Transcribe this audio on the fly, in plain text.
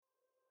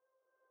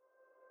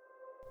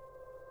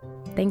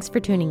Thanks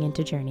for tuning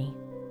into Journey.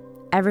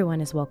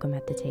 Everyone is welcome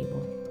at the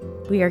table.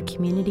 We are a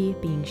community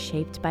being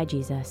shaped by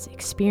Jesus,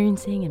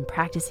 experiencing and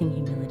practicing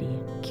humility,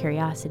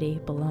 curiosity,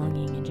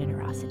 belonging, and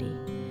generosity.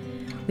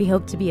 We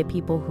hope to be a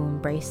people who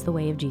embrace the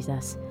way of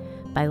Jesus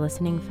by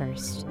listening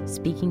first,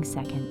 speaking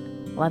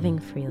second, loving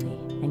freely,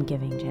 and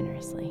giving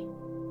generously.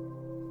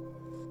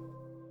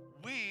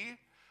 We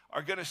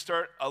are going to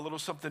start a little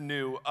something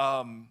new.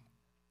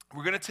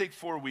 We're going to take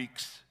 4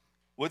 weeks.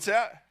 What's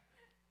that?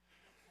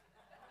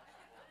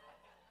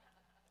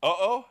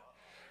 Uh-oh?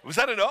 Was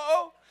that an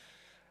uh-oh?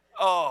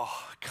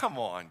 Oh, come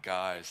on,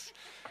 guys.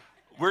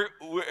 We're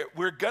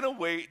going to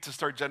wait to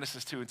start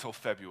Genesis 2 until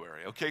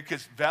February, okay?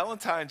 Because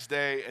Valentine's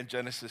Day and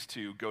Genesis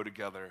 2 go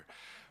together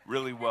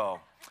really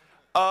well.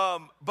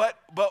 But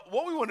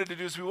what we wanted to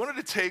do is we wanted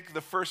to take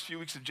the first few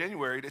weeks of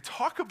January to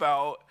talk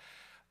about,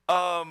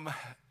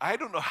 I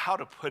don't know how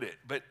to put it,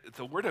 but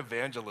the word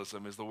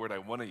evangelism is the word I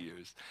want to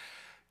use.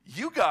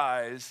 You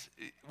guys,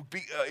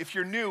 if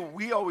you're new,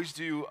 we always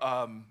do,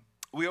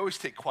 we always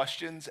take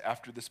questions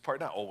after this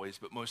part. Not always,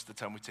 but most of the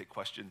time we take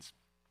questions.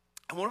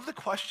 And one of the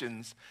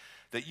questions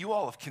that you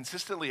all have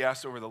consistently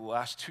asked over the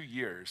last 2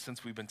 years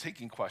since we've been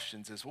taking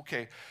questions is,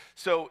 okay,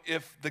 so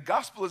if the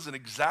gospel isn't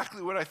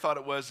exactly what I thought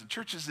it was, and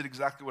church isn't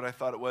exactly what I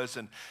thought it was,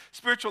 and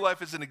spiritual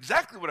life isn't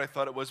exactly what I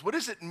thought it was, what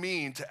does it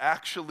mean to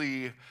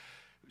actually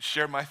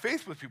share my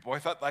faith with people? I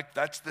thought like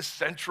that's the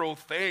central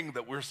thing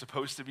that we're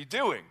supposed to be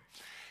doing.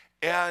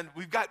 And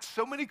we've got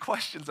so many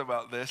questions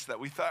about this that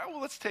we thought, well,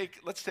 let's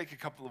take a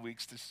couple of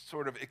weeks to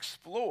sort of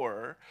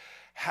explore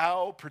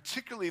how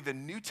particularly the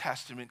New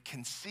Testament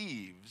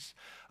conceives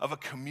of a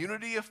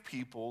community of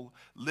people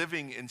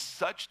living in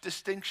such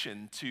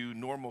distinction to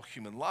normal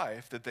human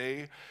life that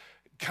they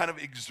kind of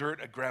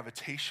exert a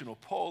gravitational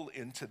pull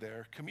into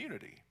their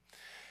community.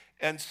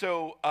 And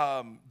so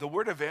the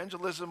word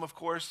evangelism, of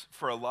course,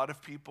 for a lot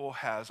of people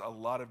has a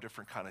lot of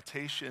different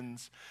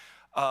connotations.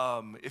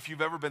 If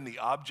you've ever been the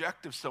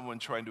object of someone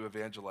trying to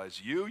evangelize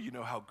you, you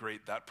know how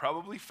great that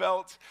probably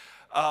felt.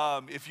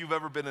 If you've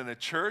ever been in a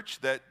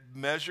church that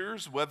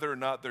measures whether or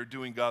not they're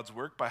doing God's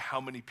work by how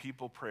many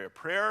people pray a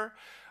prayer,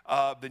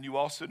 then you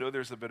also know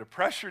there's a bit of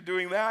pressure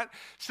doing that.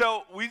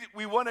 So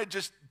we want to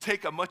just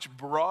take a much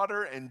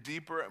broader and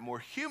deeper and more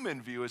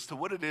human view as to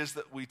what it is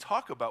that we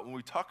talk about when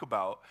we talk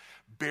about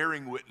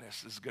bearing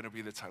witness is going to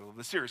be the title of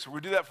the series. So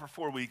we'll do that for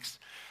 4 weeks.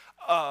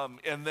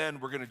 And then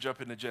we're going to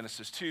jump into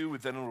Genesis 2,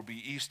 then it'll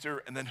be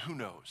Easter, and then who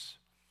knows?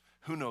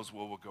 Who knows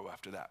where we'll go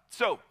after that?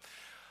 So,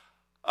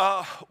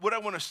 what I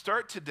want to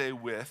start today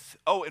with,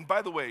 and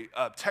by the way,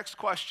 text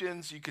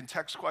questions, you can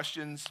text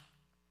questions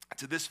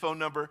to this phone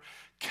number.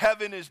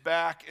 Kevin is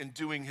back and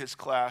doing his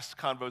class,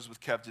 Convos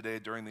with Kev, today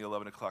during the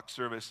 11 o'clock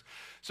service.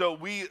 So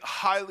we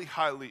highly,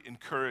 highly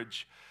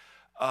encourage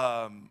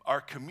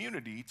our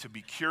community to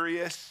be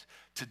curious,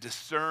 to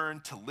discern,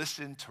 to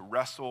listen, to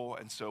wrestle,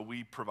 and so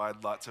we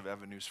provide lots of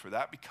avenues for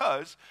that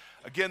because,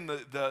 again,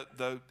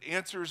 the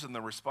answers and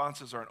the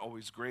responses aren't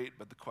always great,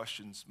 but the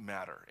questions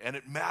matter. And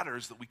it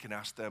matters that we can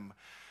ask them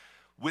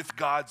with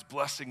God's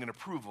blessing and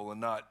approval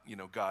and not,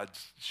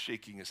 God's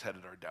shaking his head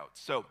at our doubts.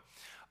 So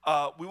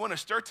we want to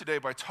start today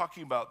by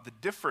talking about the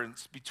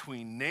difference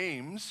between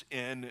names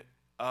in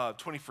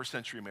 21st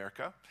century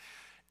America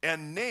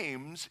and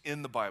names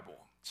in the Bible.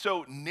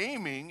 So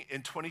naming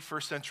in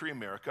 21st century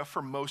America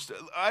for most,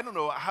 I don't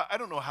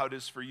know how it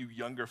is for you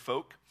younger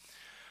folk.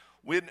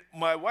 When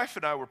my wife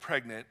and I were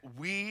pregnant,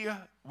 we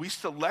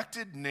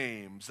selected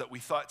names that we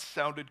thought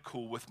sounded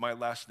cool with my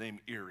last name,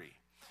 Erre,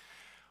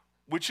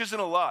 which isn't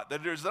a lot.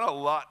 There's not a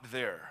lot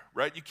there,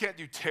 right? You can't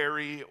do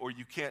Terry or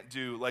you can't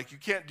do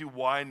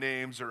Y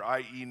names or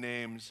IE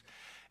names.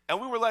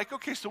 And we were like,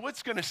 okay, so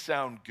what's going to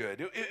sound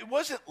good? It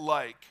wasn't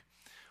like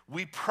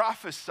we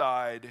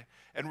prophesied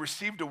and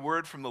received a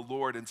word from the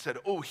Lord and said,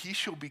 he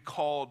shall be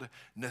called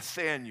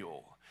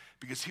Nathaniel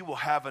because he will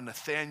have a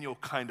Nathaniel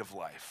kind of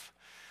life.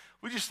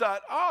 We just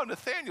thought,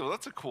 Nathaniel,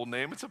 that's a cool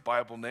name. It's a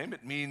Bible name.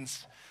 It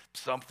means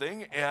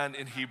something and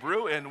in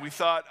Hebrew. And we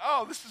thought,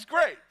 this is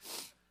great.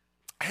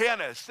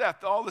 Hannah,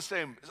 Seth, all the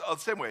same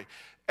way.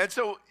 And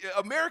so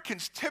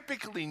Americans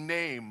typically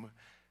name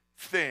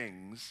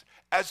things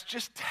as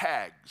just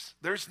tags.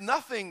 There's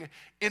nothing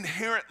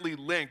inherently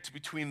linked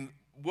between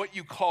what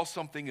you call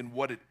something and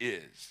what it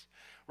is,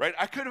 right?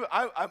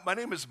 My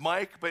name is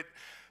Mike, but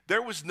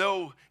there was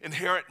no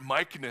inherent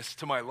Mike-ness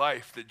to my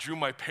life that drew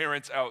my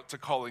parents out to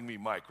calling me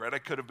Mike, right? I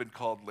could have been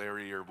called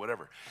Larry or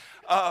whatever.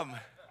 And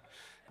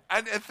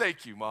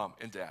thank you, Mom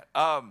and Dad.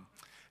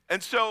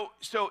 And so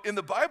in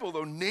the Bible,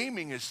 though,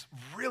 naming is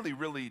really,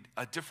 really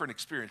a different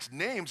experience.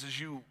 Names, as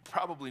you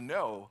probably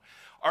know,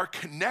 are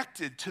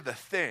connected to the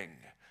thing,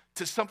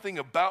 to something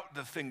about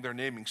the thing they're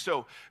naming.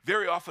 So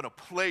very often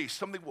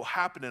something will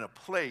happen in a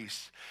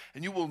place,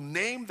 and you will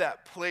name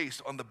that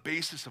place on the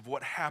basis of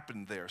what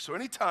happened there. So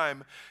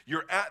anytime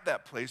you're at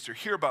that place or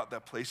hear about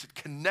that place, it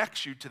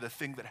connects you to the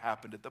thing that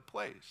happened at the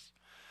place.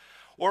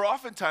 Or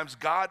oftentimes,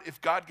 if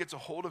God gets a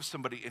hold of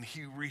somebody and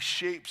he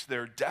reshapes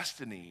their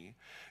destiny,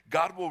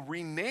 God will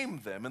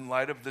rename them in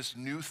light of this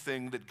new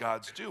thing that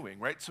God's doing,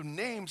 right? So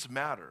names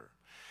matter.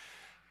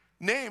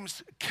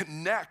 Names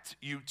connect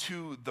you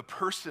to the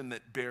person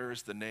that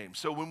bears the name.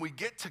 So when we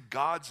get to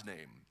God's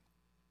name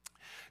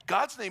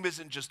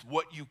isn't just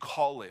what you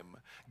call him.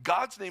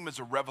 God's name is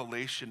a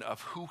revelation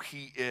of who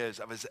he is,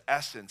 of his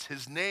essence.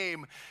 His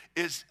name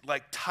is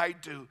like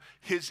tied to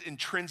his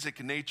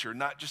intrinsic nature,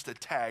 not just a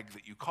tag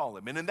that you call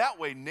him. And in that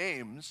way,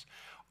 names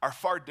are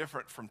far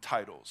different from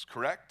titles,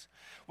 correct?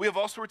 We have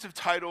all sorts of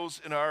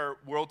titles in our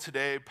world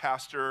today: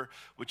 pastor,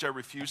 which I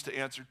refuse to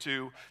answer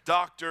to,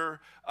 doctor,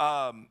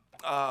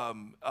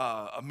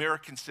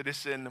 American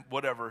citizen,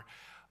 whatever.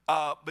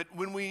 But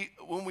when we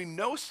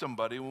know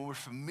somebody, when we're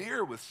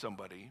familiar with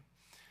somebody,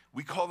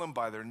 we call them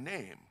by their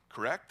name,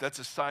 correct? That's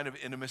a sign of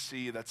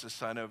intimacy. That's a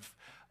sign of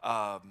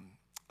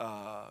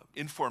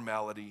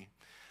informality.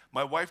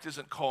 My wife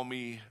doesn't call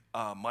me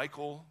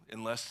Michael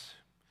unless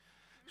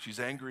she's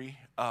angry.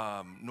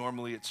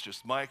 Normally it's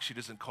just Mike. She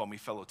doesn't call me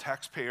fellow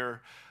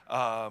taxpayer,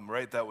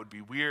 right? That would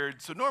be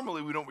weird. So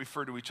normally we don't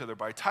refer to each other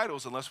by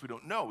titles unless we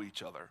don't know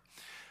each other.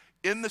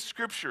 In the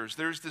scriptures,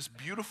 there's this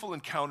beautiful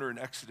encounter in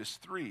Exodus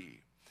 3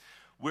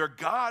 where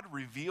God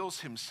reveals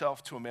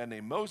himself to a man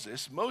named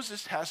Moses.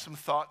 Moses has some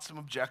thoughts, some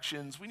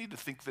objections. We need to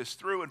think this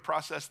through and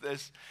process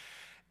this.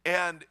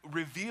 And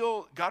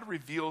God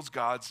reveals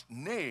God's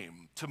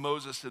name to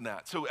Moses in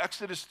that. So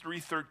Exodus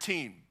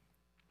 3:13,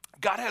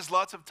 God has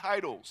lots of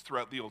titles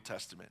throughout the Old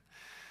Testament,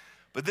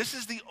 but this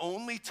is the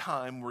only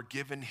time we're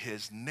given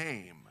his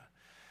name.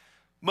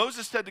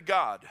 Moses said to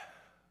God,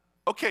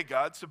 "Okay,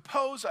 God,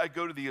 suppose I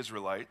go to the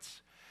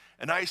Israelites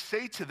and I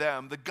say to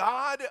them, the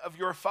God of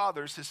your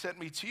fathers has sent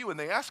me to you, and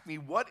they ask me,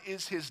 what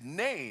is his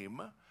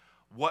name?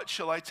 What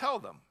shall I tell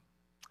them?"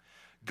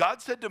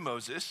 God said to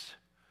Moses,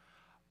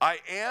 "I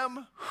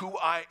am who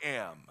I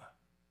am,"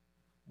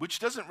 which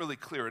doesn't really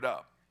clear it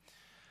up.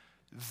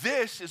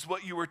 "This is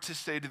what you were to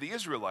say to the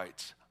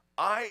Israelites.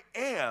 I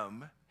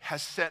am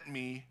has sent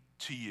me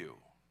to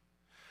you."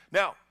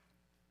 Now,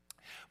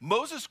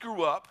 Moses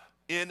grew up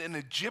in an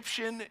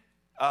Egyptian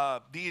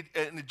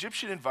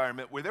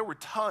environment where there were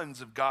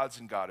tons of gods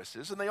and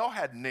goddesses, and they all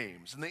had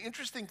names. And the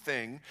interesting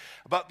thing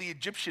about the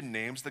Egyptian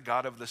names, the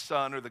god of the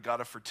sun or the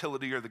god of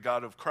fertility or the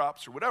god of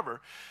crops or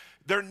whatever,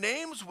 their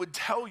names would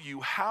tell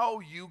you how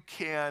you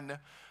can,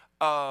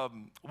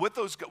 what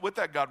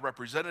that god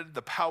represented,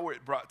 the power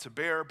it brought to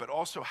bear, but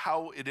also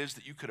how it is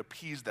that you could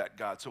appease that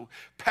god. So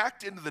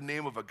packed into the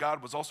name of a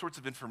god was all sorts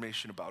of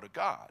information about a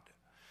god.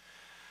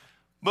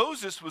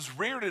 Moses was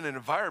reared in an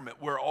environment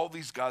where all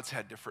these gods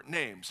had different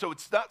names. So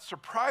it's not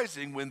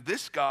surprising when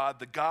this God,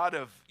 the God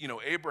of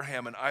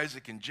Abraham and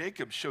Isaac and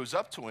Jacob, shows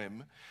up to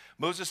him.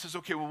 Moses says,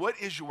 "Okay, well, what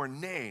is your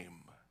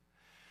name?"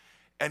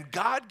 And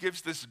God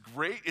gives this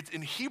it's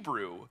in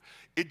Hebrew,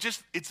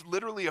 it's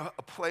literally a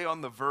play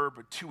on the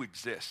verb to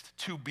exist,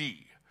 to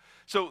be.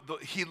 So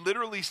he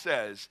literally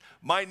says,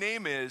 "My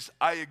name is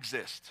I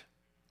exist.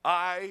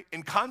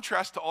 In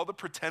contrast to all the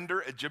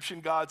pretender Egyptian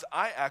gods,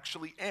 I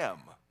actually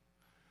am.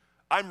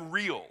 I'm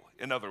real,"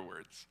 in other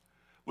words,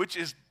 which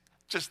is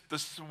just the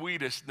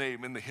sweetest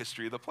name in the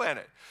history of the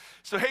planet.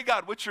 So, "Hey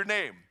God, what's your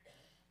name?"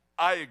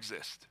 "I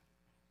exist."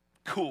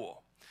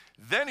 Cool.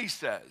 Then he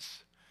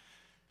says,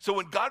 so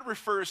when God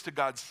refers to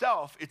God's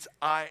self, it's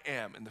I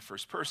am in the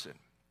first person.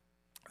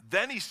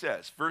 Then he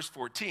says, verse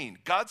 14,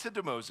 God said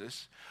to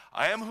Moses,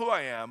 "I am who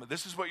I am.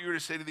 This is what you were to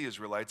say to the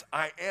Israelites.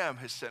 I am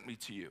has sent me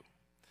to you."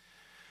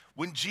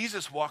 When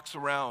Jesus walks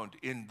around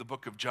in the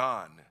book of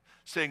John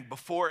saying,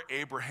 "Before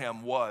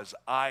Abraham was,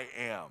 I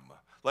am,"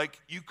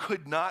 like you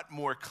could not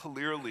more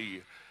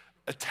clearly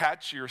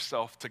attach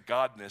yourself to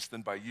Godness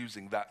than by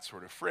using that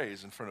sort of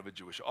phrase in front of a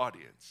Jewish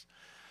audience.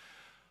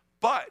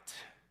 But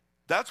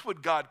that's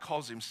what God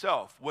calls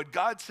himself. What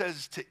God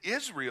says to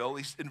Israel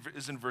is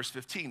in verse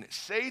 15.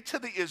 "Say to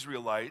the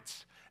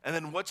Israelites," and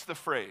then what's the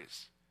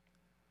phrase?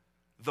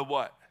 The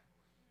what?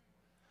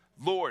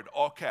 Lord,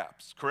 all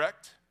caps,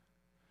 correct?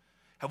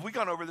 Have we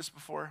gone over this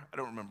before? I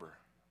don't remember.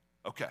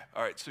 Okay,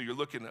 all right, so you're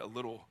looking a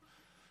little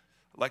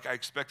like I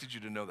expected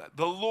you to know that.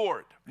 The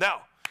Lord.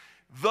 Now,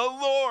 the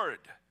Lord,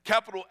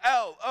 capital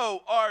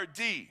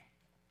L-O-R-D,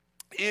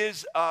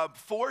 is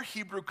 4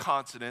 Hebrew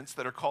consonants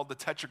that are called the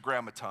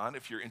tetragrammaton,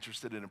 if you're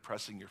interested in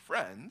impressing your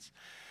friends.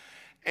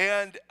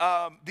 And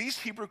these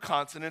Hebrew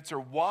consonants are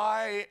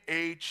Y,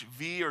 H,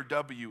 V, or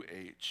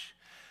W-H.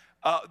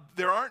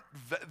 There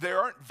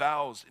aren't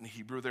vowels in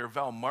Hebrew. There are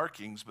vowel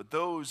markings, but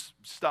those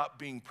stop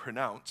being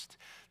pronounced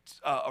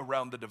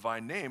around the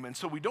divine name. And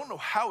so we don't know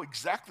how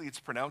exactly it's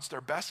pronounced. Our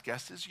best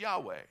guess is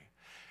Yahweh.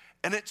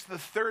 And it's the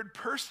third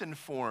person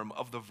form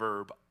of the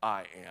verb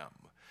I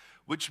am,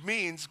 which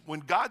means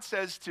when God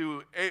says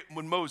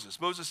when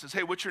Moses says,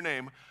 "Hey, what's your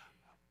name?"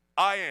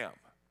 "I am."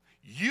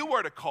 You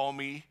are to call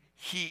me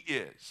He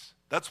is.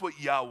 That's what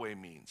Yahweh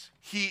means.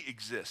 He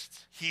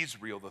exists.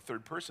 He's real, the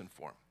third person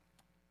form.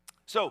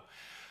 So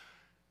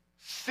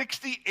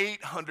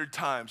 6,800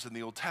 times in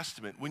the Old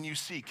Testament, when you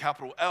see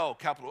capital L,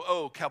 capital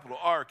O, capital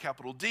R,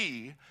 capital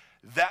D,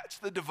 that's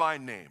the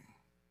divine name,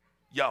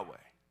 Yahweh.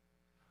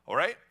 All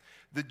right?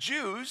 The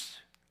Jews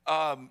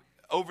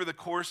over the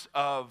course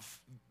of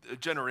a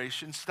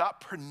generation,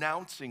 stopped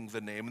pronouncing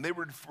the name, and they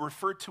would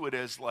refer to it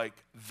as like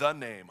the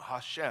name,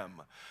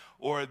 Hashem,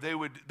 or they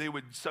would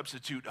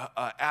substitute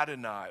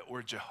Adonai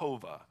or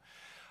Jehovah.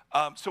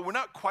 So we're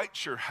not quite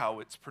sure how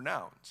it's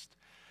pronounced.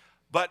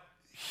 But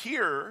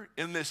here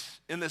in this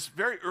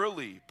very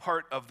early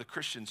part of the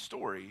Christian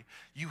story,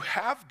 you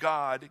have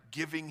God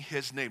giving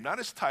his name, not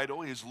his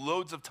title. He has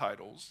loads of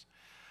titles,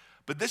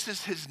 but this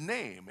is his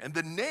name. And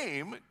the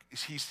name,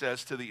 he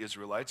says to the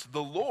Israelites,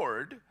 the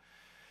Lord,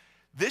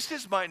 this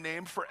is my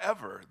name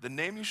forever, the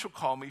name you shall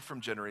call me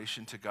from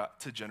generation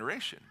to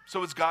generation.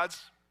 So is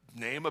God's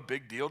name a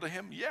big deal to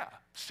him? Yeah,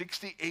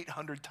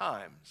 6,800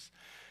 times.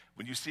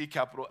 When you see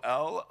capital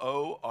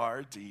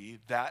L-O-R-D,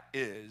 that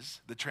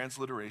is the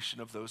transliteration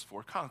of those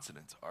 4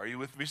 consonants. Are you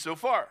with me so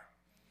far?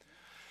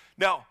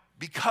 Now,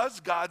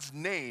 because God's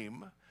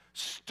name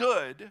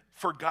stood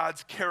for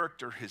God's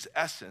character, his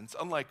essence,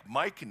 unlike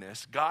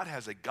Mikeness, God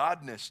has a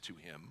godness to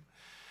him.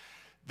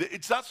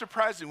 It's not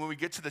surprising when we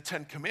get to the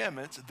 10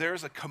 Commandments,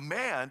 there's a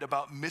command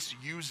about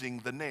misusing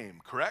the name,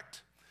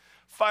 correct?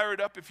 Fire it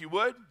up if you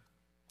would.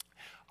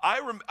 I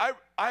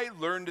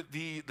learned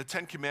the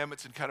 10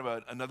 Commandments in kind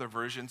of another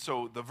version.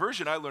 So the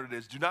version I learned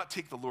is, do not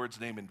take the Lord's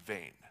name in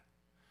vain.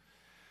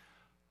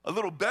 A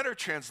little better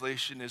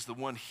translation is the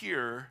one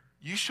here,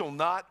 you shall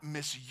not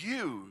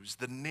misuse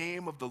the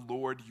name of the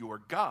Lord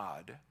your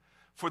God,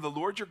 for the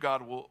Lord your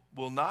God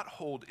will not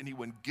hold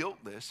anyone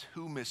guiltless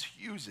who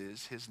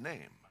misuses his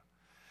name.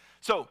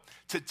 So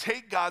to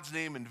take God's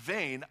name in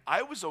vain,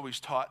 I was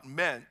always taught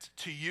meant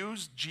to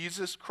use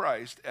Jesus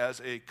Christ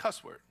as a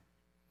cuss word.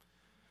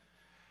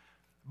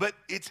 But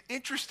it's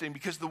interesting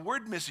because the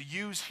word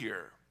misuse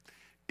here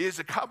is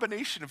a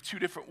combination of 2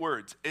 different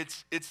words.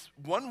 It's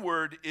one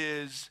word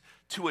is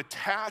to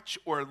attach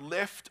or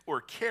lift or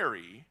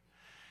carry,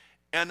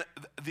 and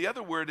the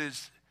other word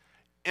is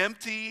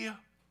empty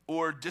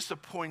or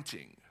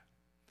disappointing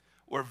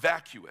or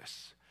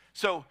vacuous.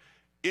 So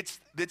it's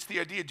the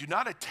idea, do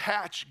not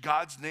attach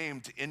God's name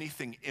to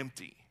anything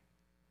empty.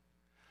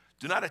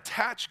 Do not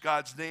attach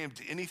God's name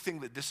to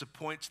anything that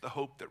disappoints the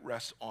hope that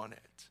rests on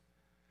it.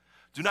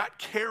 Do not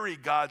carry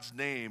God's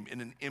name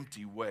in an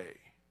empty way.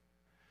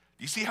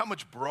 Do you see how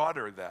much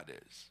broader that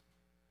is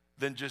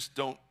than just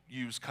don't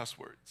use cuss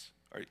words?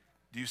 All right,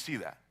 do you see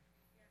that?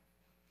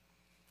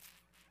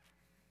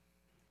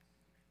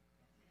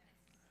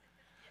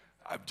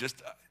 I'm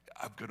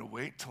going to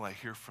wait till I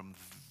hear from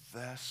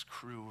this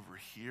crew over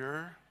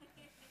here.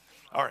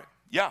 All right,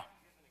 yeah.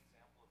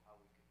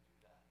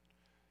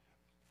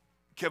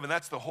 Kevin,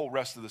 that's the whole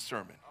rest of the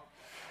sermon.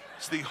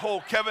 It's the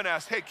whole, Kevin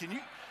asked, hey, can you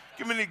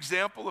give me an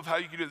example of how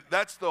you can do that?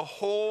 That's the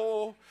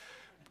whole,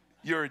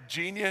 you're a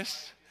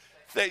genius.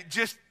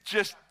 Just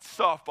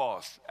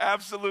softballs,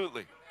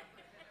 absolutely.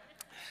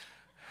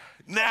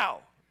 Now,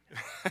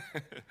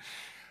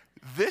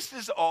 this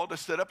is all to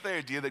set up the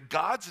idea that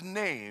God's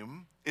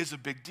name is a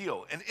big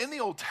deal. And in the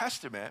Old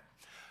Testament,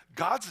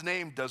 God's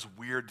name does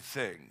weird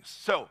things.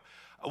 So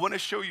I want to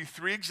show you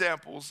 3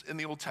 examples in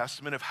the Old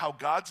Testament of how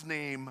God's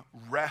name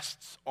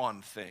rests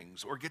on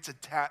things or gets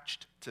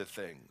attached to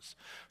things.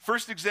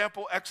 First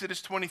example,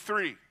 Exodus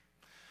 23.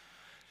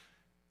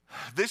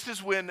 This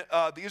is when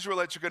the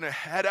Israelites are going to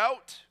head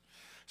out.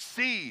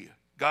 See,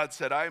 God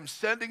said, I am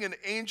sending an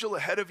angel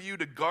ahead of you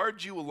to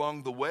guard you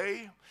along the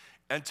way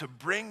and to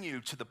bring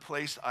you to the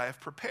place I have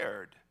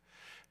prepared.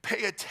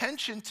 Pay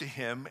attention to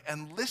him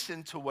and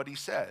listen to what he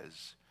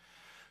says.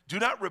 Do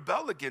not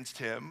rebel against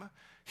him.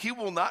 He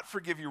will not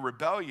forgive your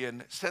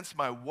rebellion, since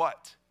my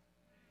what?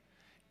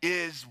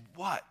 Is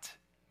what?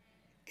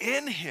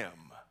 In him.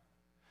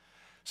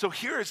 So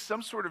here is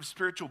some sort of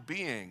spiritual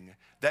being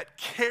that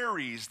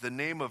carries the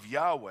name of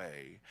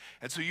Yahweh.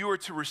 And so you are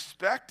to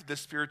respect the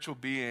spiritual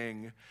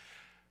being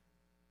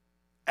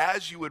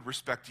as you would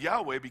respect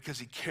Yahweh because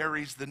he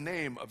carries the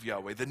name of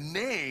Yahweh. The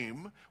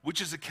name,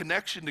 which is a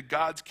connection to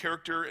God's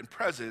character and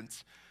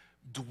presence,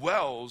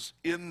 dwells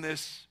in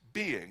this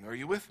being. Are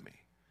you with me?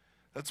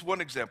 That's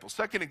one example.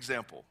 Second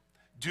example,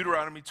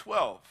 Deuteronomy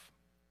 12.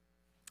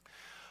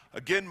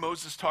 Again,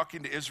 Moses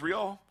talking to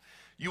Israel.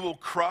 You will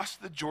cross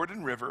the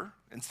Jordan River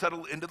and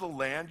settle into the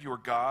land your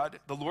God,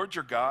 the Lord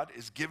your God,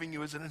 is giving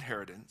you as an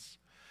inheritance.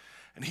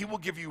 And he will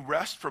give you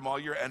rest from all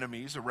your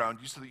enemies around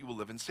you so that you will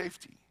live in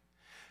safety.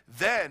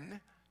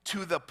 Then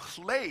to the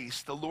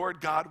place the Lord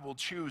God will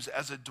choose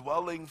as a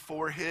dwelling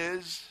for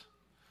his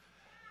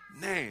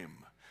name.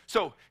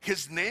 So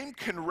his name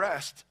can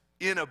rest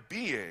in a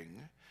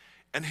being,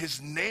 and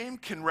his name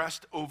can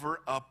rest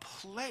over a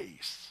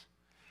place.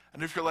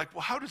 And if you're like,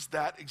 well, how does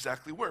that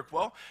exactly work?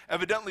 Well,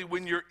 evidently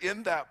when you're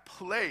in that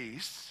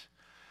place,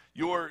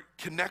 you're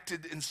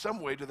connected in some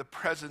way to the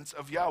presence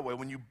of Yahweh.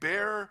 When you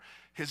bear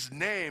his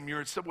name, you're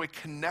in some way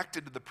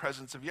connected to the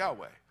presence of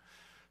Yahweh.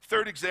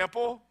 Third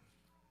example,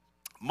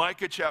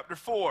 Micah chapter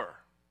 4.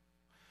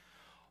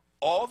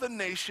 All the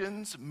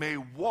nations may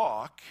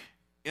walk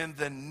in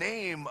the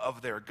name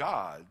of their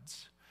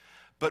gods,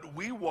 but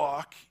we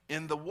walk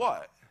in the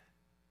what?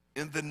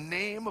 In the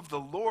name of the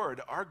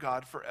Lord our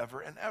God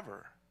forever and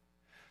ever.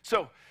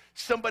 So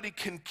somebody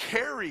can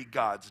carry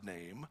God's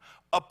name,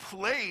 a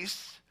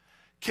place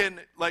can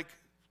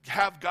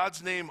have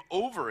God's name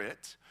over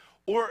it,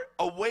 or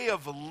a way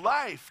of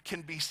life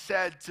can be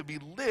said to be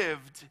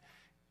lived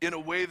in a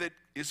way that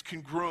is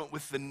congruent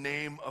with the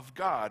name of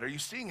God. Are you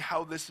seeing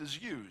how this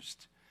is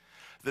used?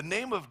 The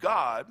name of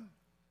God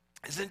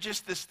isn't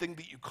just this thing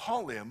that you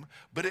call him,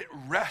 but it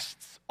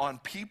rests on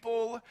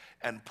people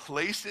and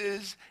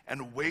places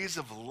and ways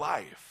of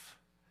life.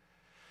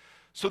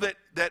 So that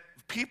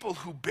people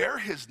who bear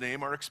his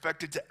name are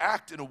expected to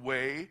act in a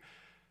way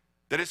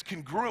that is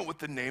congruent with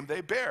the name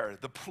they bear.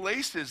 The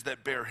places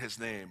that bear his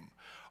name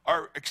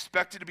are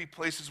expected to be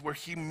places where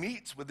he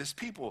meets with his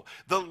people.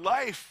 The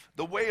life,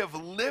 the way of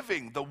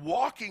living, the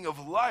walking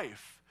of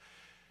life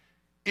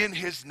in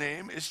his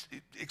name is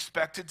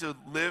expected to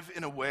live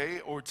in a way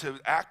or to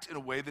act in a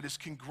way that is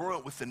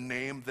congruent with the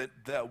name that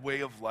that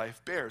way of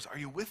life bears. Are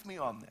you with me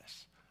on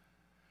this?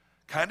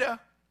 Kinda?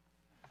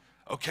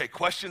 Okay,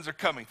 questions are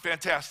coming.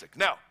 Fantastic.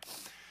 Now,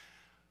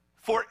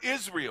 for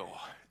Israel,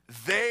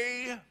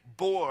 they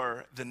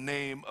bore the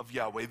name of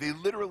Yahweh. They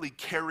literally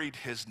carried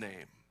his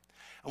name.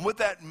 And what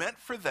that meant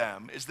for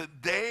them is that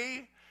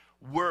they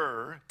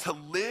were to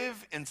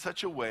live in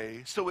such a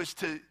way so as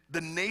to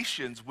the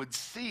nations would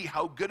see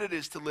how good it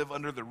is to live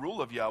under the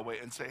rule of Yahweh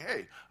and say,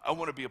 hey, I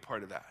want to be a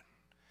part of that.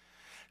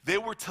 They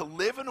were to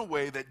live in a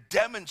way that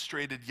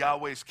demonstrated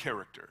Yahweh's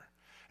character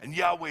and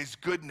Yahweh's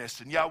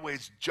goodness and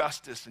Yahweh's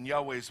justice and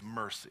Yahweh's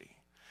mercy.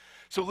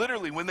 So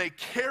literally, when they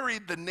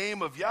carried the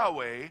name of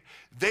Yahweh,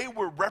 they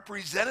were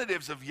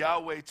representatives of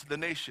Yahweh to the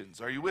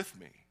nations. Are you with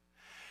me?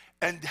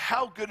 And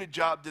how good a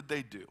job did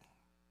they do?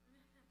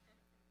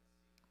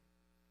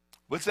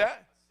 What's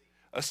that?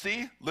 A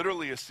sea?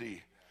 Literally a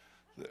sea.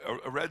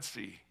 A Red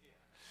Sea.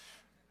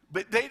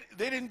 But they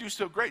didn't do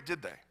so great,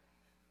 did they?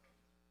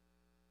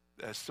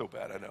 That's so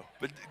bad, I know.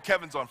 But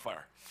Kevin's on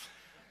fire.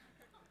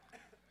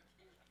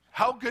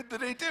 How good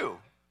did they do?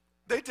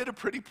 They did a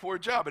pretty poor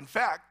job. In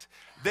fact,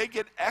 they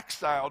get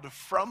exiled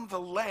from the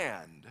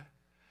land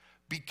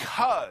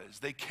because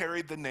they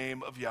carried the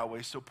name of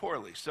Yahweh so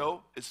poorly.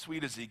 So, it's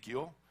sweet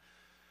Ezekiel.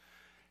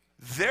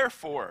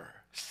 Therefore,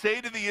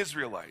 say to the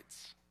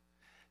Israelites,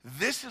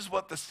 this is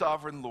what the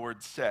sovereign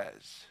Lord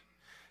says.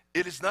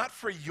 It is not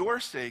for your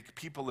sake,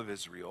 people of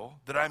Israel,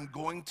 that I'm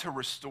going to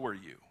restore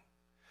you,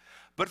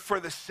 but for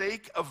the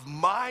sake of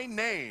my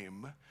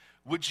name,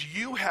 which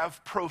you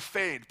have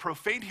profaned.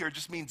 Profaned here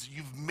just means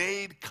you've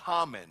made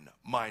common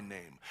my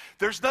name.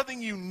 There's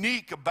nothing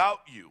unique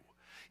about you.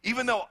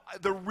 Even though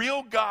the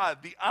real God,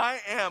 the I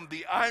am,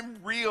 the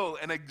I'm real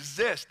and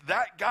exist,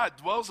 that God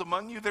dwells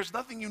among you, there's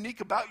nothing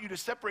unique about you to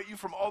separate you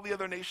from all the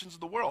other nations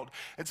of the world.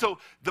 And so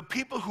the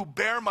people who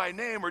bear my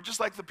name are just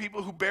like the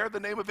people who bear the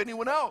name of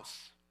anyone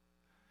else.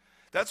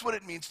 That's what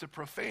it means to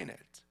profane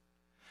it.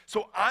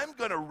 So I'm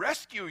going to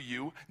rescue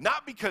you,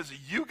 not because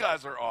you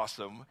guys are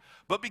awesome,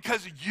 but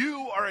because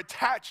you are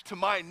attached to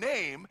my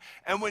name.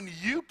 And when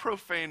you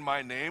profane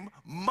my name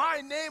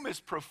is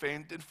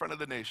profaned in front of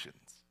the nations.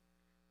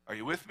 Are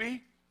you with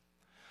me?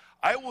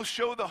 I will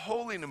show the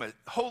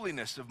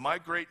holiness of my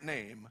great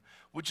name,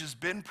 which has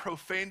been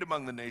profaned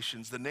among the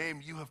nations, the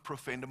name you have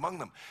profaned among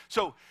them.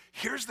 So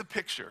here's the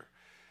picture.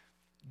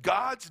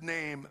 God's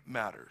name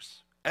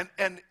matters.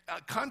 And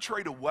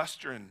contrary to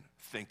Western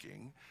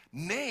thinking,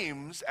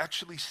 names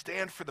actually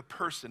stand for the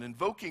person.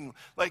 Invoking,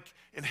 like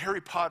in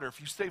Harry Potter,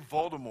 if you say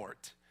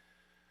Voldemort,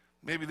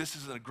 maybe this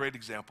isn't a great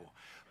example,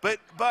 but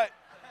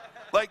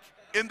like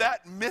in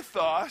that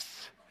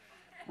mythos,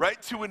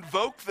 right, to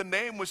invoke the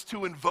name was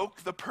to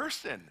invoke the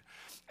person.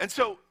 And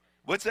so,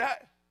 what's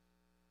that?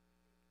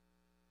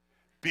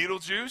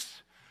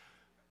 Beetlejuice?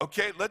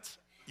 Okay,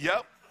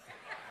 yep.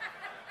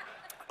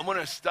 I'm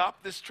gonna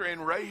stop this train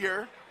right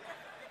here.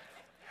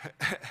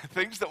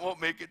 Things that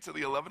won't make it to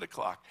the 11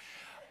 o'clock.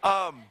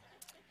 But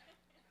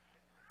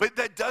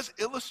that does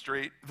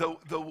illustrate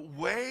the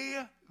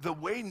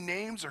way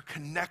names are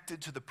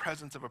connected to the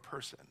presence of a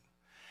person.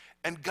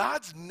 And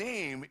God's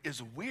name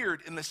is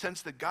weird in the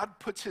sense that God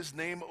puts his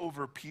name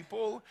over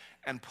people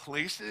and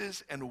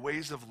places and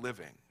ways of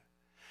living.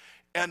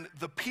 And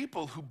the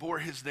people who bore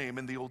his name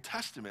in the Old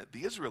Testament,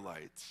 the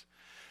Israelites,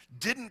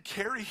 didn't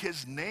carry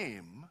his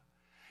name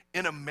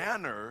in a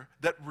manner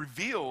that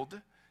revealed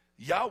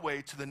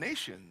Yahweh to the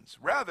nations.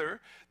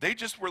 Rather, they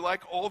just were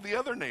like all the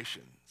other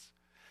nations.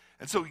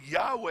 And so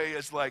Yahweh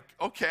is like,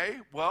 okay,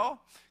 well,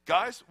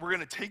 guys, we're going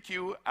to take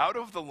you out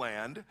of the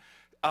land.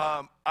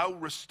 I'll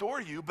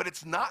restore you, but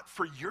it's not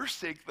for your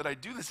sake that I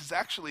do this. It's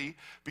actually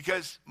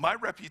because my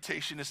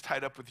reputation is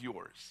tied up with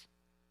yours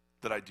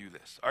that I do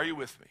this. Are you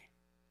with me?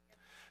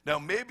 Now,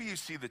 maybe you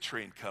see the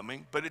train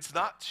coming, but it's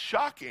not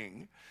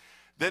shocking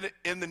that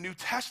in the New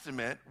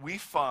Testament, we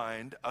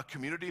find a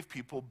community of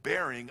people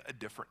bearing a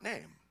different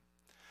name.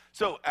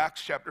 So,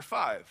 Acts chapter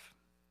 5.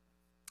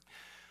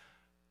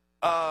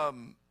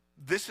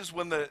 This is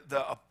when the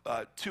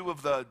two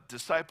of the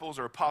disciples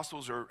or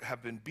apostles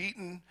have been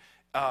beaten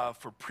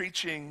for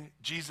preaching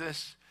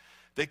Jesus.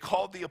 They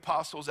called the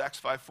apostles, Acts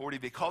 5:40,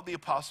 they called the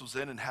apostles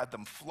in and had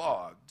them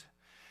flogged.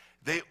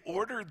 they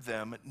ordered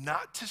them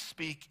not to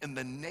speak in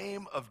the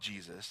name of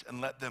Jesus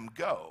and let them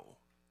go.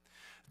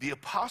 The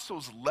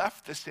apostles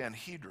left the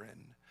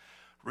Sanhedrin,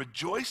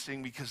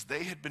 rejoicing because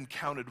they had been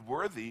counted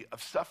worthy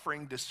of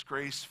suffering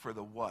disgrace for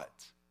the what?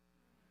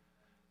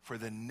 For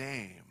the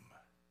name.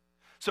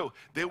 So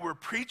they were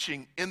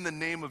preaching in the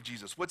name of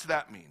Jesus. What's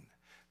that mean?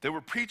 They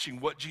were preaching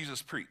what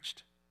Jesus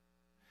preached.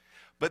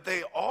 But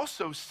they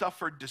also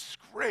suffered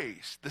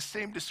disgrace, the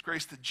same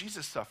disgrace that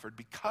Jesus suffered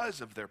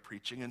because of their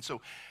preaching. And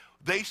so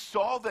they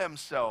saw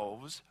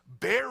themselves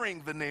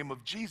bearing the name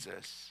of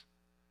Jesus,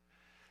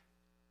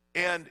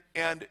 and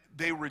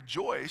they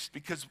rejoiced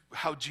because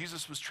how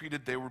Jesus was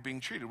treated, they were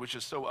being treated, which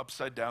is so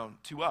upside down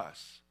to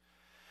us.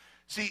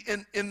 See,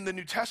 in the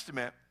New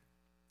Testament,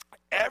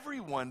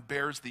 everyone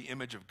bears the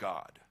image of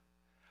God,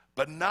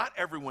 but not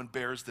everyone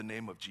bears the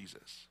name of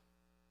Jesus.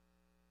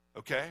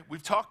 Okay?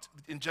 We've talked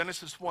in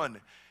Genesis 1,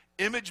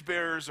 image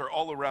bearers are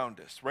all around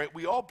us, right?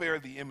 We all bear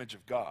the image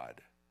of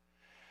God.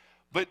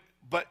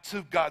 But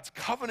to God's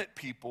covenant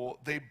people,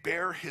 they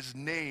bear his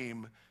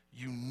name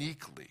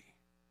uniquely.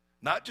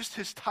 Not just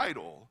his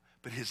title,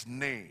 but his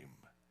name.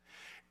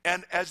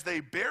 And as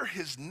they bear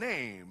his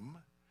name,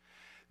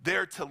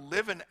 they're to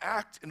live and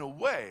act in a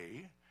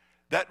way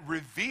that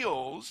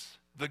reveals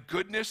the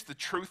goodness, the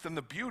truth, and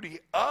the beauty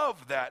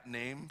of that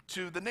name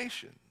to the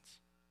nations.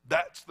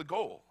 That's the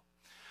goal.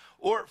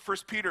 Or 1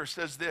 Peter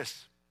says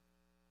this,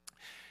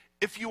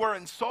 if you are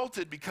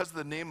insulted because of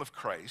the name of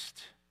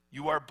Christ,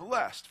 you are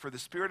blessed, for the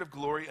Spirit of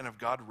glory and of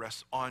God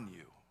rests on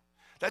you.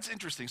 That's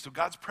interesting. So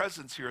God's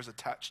presence here is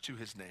attached to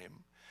his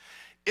name.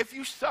 If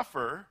you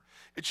suffer,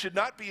 it should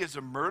not be as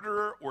a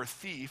murderer or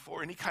thief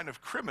or any kind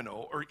of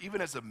criminal or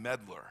even as a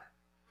meddler.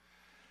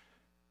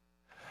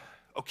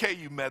 Okay,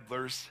 you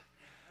meddlers,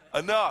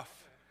 enough.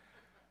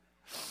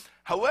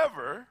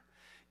 However,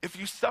 if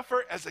you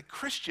suffer as a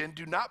Christian,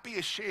 do not be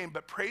ashamed,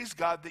 but praise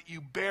God that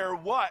you bear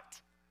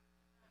what?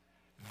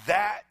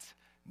 That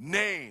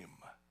name.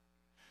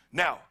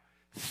 Now,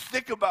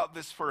 think about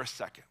this for a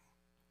second.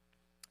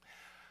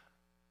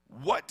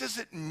 What does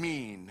it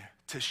mean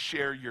to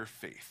share your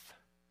faith?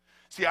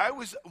 See,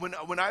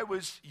 when I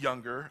was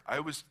younger,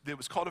 it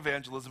was called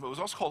evangelism, but it was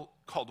also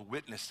called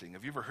witnessing.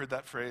 Have you ever heard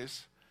that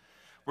phrase?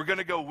 We're going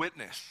to go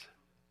witness.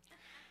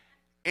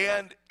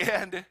 And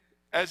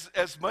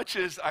as much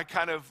as I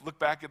kind of look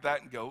back at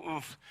that and go,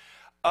 oof,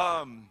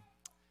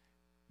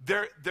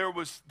 there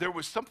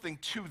was something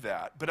to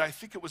that, but I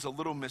think it was a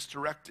little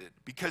misdirected,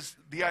 because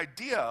the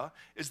idea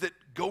is that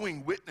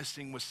going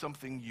witnessing was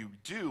something you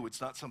do, it's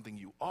not something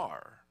you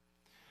are.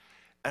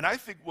 And I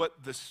think what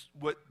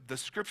the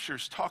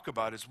scriptures talk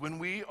about is when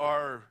we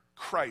are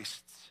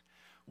Christ's,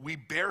 we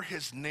bear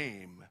his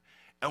name,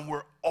 and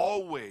we're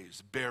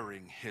always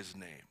bearing his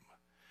name.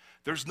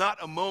 There's not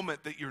a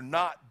moment that you're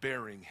not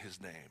bearing his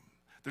name.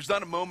 There's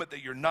not a moment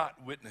that you're not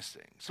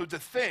witnessing. So to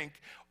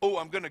think, oh,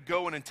 I'm going to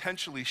go and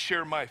intentionally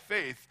share my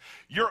faith,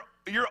 you're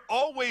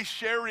always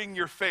sharing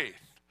your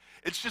faith.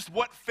 It's just,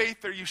 what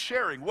faith are you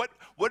sharing? What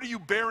are you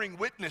bearing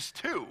witness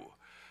to?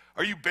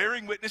 Are you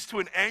bearing witness to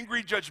an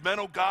angry,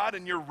 judgmental God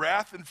and your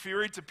wrath and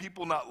fury to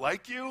people not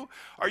like you?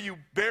 Are you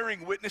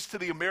bearing witness to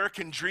the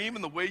American dream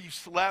and the way you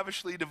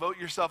lavishly devote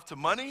yourself to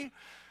money?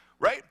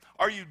 Right?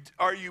 Are you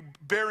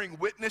bearing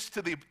witness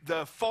to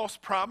the false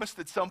promise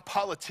that some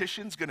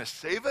politician's going to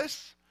save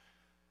us?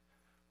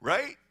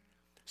 Right?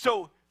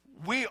 So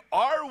we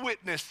are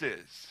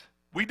witnesses.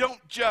 We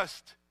don't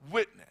just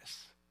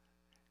witness.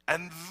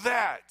 And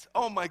that,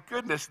 oh my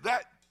goodness,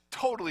 that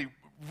totally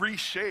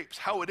reshapes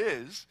how it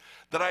is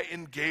that I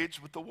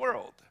engage with the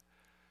world.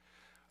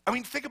 I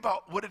mean, think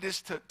about what it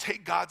is to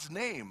take God's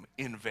name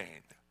in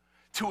vain,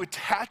 to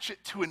attach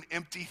it to an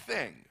empty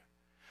thing.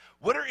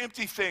 What are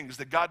empty things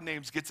that God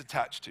names gets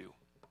attached to?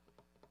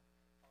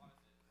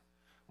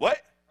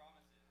 What?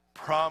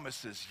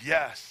 Promises,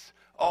 yes.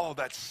 Oh,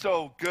 that's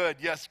so good.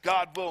 Yes,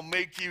 God will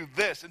make you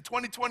this. In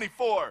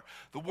 2024,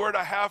 the word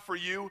I have for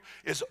you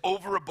is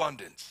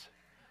overabundance.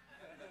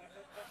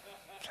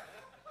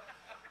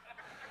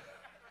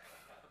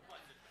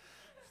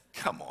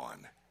 Come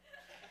on.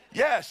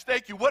 Yes,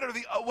 thank you. What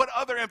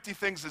other empty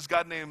things is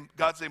God's name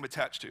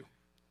attached to?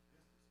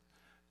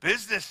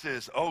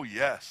 Businesses. Oh,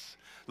 yes.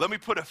 Let me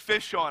put a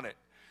fish on it.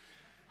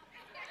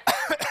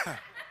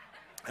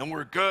 And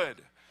we're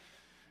good.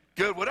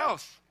 Good. What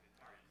else?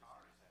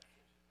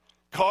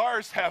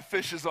 Cars have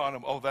fishes on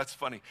them. Oh, that's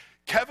funny.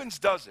 Kevin's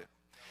does it.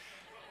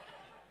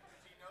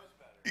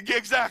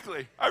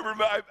 Exactly. I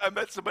remember I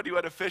met somebody who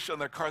had a fish on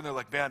their car, and they're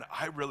like, man,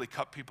 I really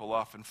cut people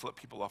off and flip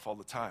people off all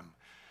the time.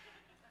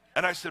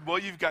 And I said, well,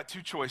 you've got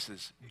two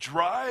choices.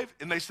 Drive,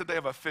 and they said they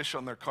have a fish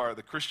on their car,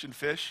 the Christian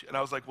fish. And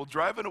I was like, well,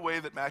 drive in a way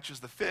that matches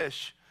the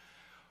fish.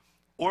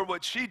 Or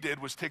what she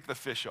did was take the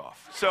fish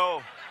off.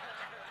 So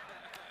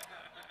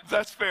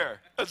that's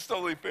fair. That's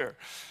totally fair.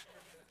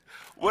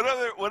 What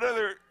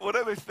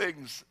other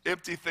things,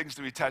 empty things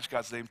do we attach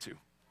God's name to?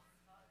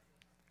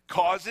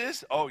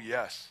 Causes? Oh,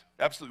 yes.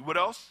 Absolutely. What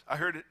else? I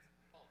heard it.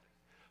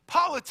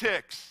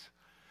 Politics.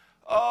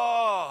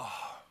 Oh,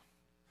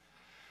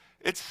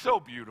 it's so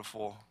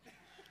beautiful.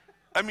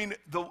 I mean,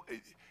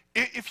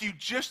 if you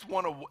just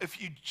want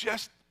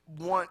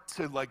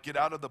to like get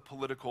out of the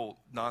political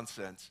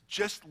nonsense,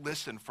 just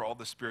listen for all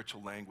the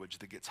spiritual language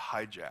that gets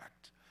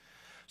hijacked.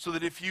 So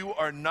that if you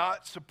are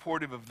not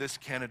supportive of this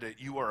candidate,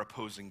 you are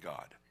opposing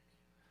God.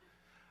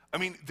 I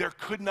mean, there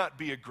could not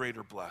be a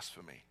greater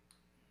blasphemy.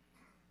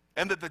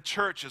 And that the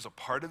church is a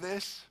part of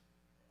this.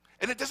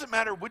 And it doesn't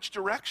matter which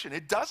direction,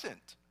 it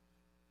doesn't.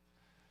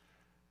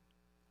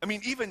 I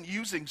mean, even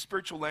using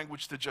spiritual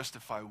language to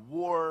justify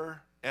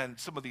war and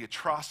some of the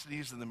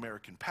atrocities in the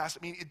American past,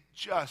 I mean,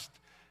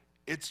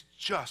 it's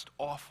just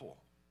awful.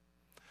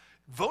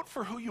 Vote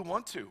for who you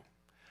want to.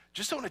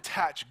 Just don't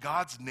attach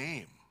God's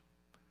name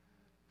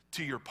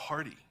to your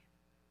party.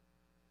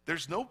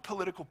 There's no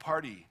political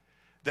party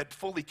that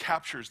fully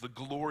captures the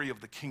glory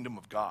of the kingdom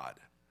of God.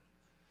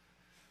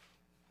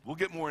 We'll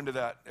get more into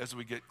that as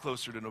we get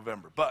closer to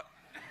November. But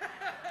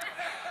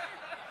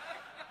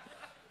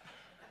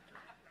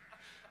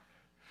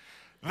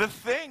the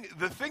thing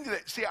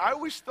that, see, I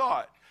always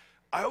thought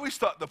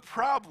the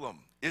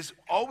problem is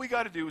all we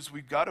got to do is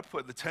we've got to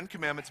put the 10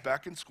 Commandments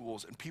back in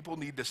schools, and people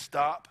need to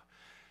stop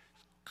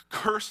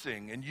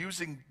cursing and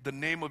using the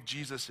name of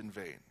Jesus in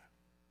vain.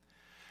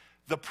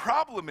 The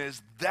problem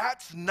is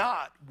that's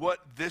not what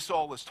this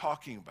all is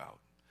talking about.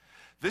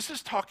 This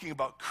is talking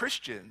about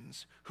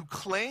Christians who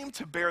claim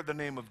to bear the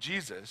name of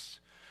Jesus,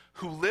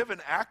 who live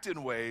and act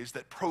in ways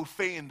that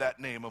profane that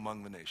name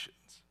among the nations.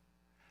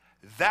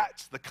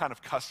 That's the kind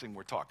of cussing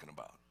we're talking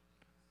about.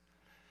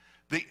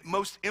 The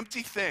most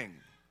empty thing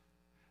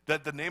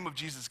that the name of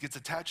Jesus gets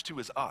attached to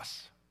is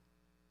us.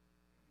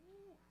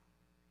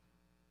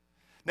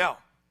 Now,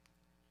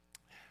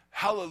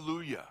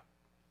 hallelujah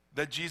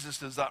that Jesus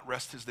does not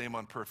rest his name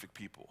on perfect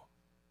people.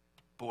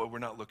 Boy, we're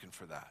not looking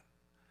for that.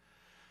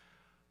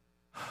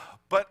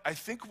 But I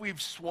think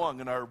we've swung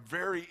in our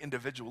very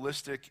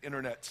individualistic,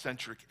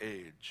 internet-centric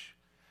age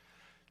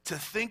to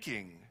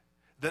thinking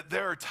that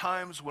there are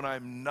times when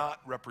I'm not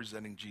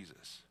representing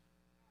Jesus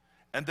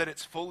and that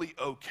it's fully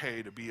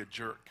okay to be a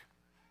jerk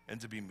and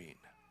to be mean.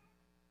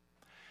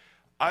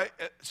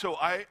 So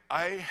I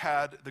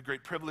had the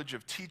great privilege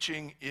of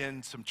teaching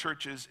in some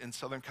churches in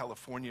Southern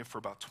California for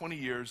about 20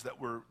 years that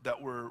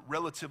were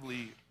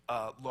relatively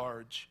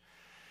large.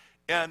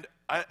 And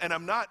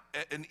I'm not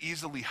an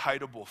easily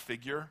hideable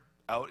figure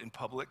out in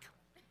public.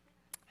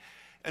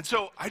 And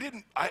so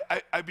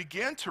I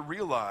began to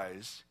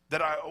realize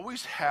that I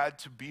always had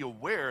to be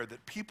aware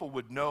that people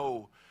would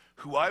know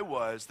who I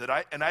was,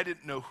 and I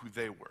didn't know who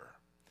they were.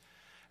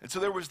 And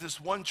so there was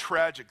this one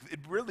tragic,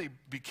 it really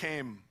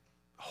became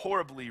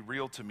horribly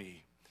real to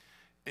me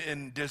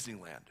in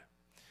Disneyland.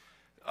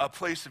 A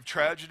place of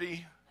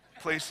tragedy,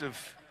 place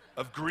of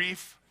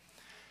grief.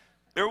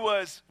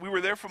 We were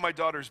there for my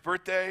daughter's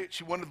birthday.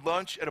 She wanted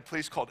lunch at a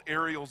place called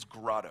Ariel's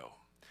Grotto.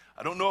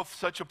 I don't know if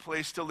such a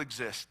place still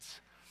exists.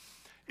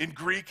 In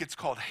Greek, it's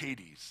called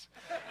Hades.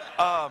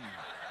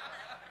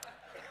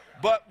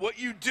 But what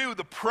you do,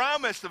 the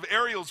promise of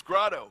Ariel's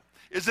Grotto,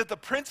 is that the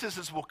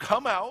princesses will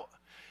come out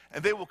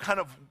and they will kind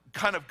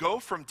of go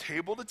from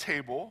table to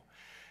table,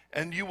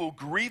 and you will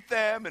greet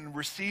them and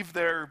receive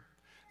their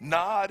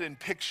nod and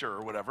picture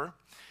or whatever.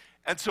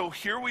 And so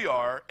here we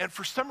are, and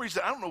for some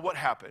reason, I don't know what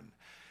happened.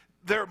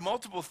 There are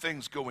multiple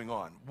things going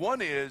on.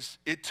 One is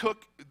it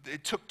took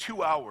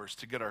 2 hours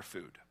to get our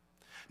food.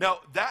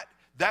 Now,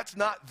 that's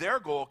not their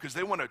goal because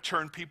they want to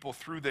turn people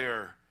through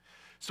their...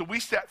 So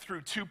we sat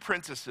through two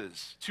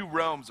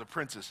realms of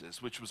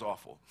princesses, which was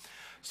awful.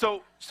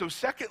 So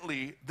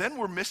secondly, then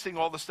we're missing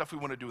all the stuff we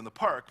want to do in the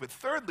park. But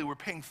thirdly, we're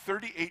paying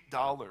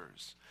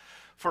 $38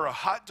 for a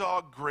hot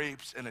dog,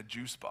 grapes, and a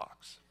juice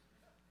box.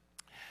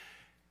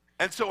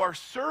 And so our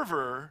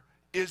server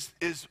is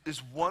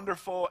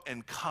wonderful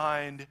and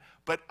kind,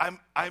 but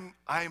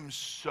I'm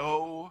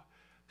so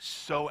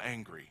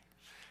angry.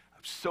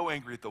 I'm so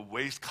angry at the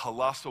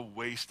colossal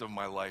waste of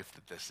my life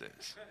that this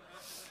is.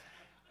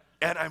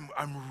 And I'm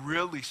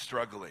really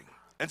struggling.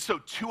 And so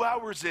 2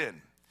 hours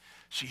in,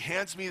 she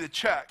hands me the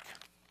check,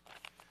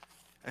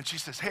 and she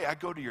says, "Hey, I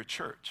go to your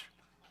church."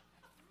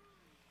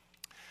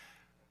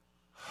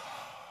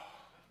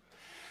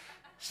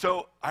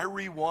 So I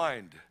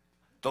rewind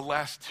the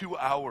last 2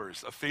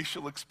 hours of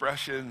facial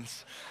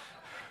expressions,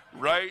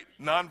 right?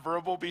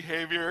 Nonverbal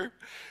behavior,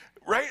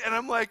 right? And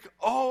I'm like,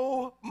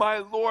 oh my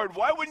Lord,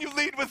 why wouldn't you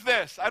lead with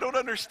this? I don't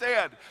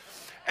understand.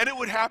 And it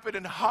would happen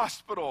in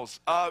hospitals.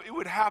 It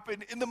would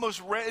happen in the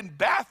most in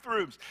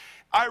bathrooms.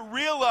 I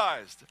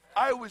realized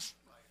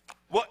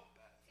what?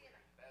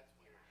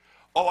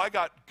 Oh, I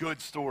got good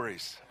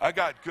stories.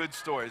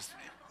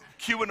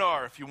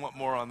 Q&R if you want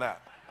more on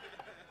that.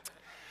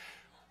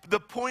 The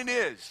point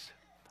is,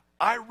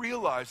 I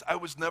realized I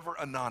was never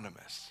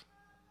anonymous.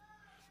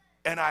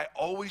 And I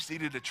always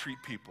needed to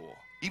treat people,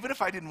 even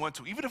if I didn't want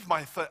to, even if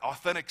my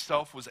authentic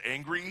self was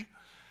angry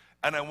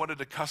and I wanted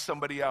to cuss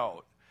somebody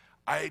out,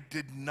 I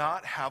did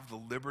not have the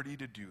liberty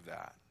to do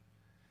that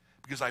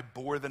because I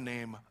bore the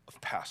name of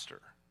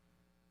pastor.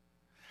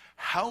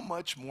 How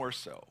much more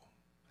so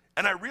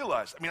And I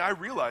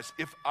realized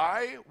if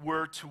I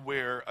were to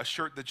wear a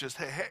shirt that just,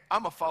 hey,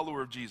 I'm a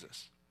follower of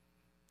Jesus,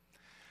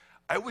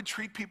 I would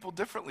treat people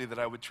differently than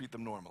I would treat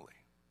them normally.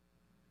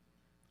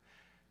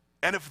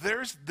 And if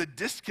there's the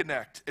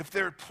disconnect, if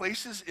there are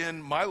places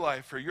in my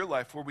life or your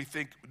life where we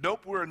think,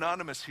 nope, we're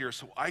anonymous here,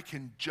 so I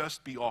can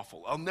just be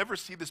awful. I'll never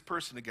see this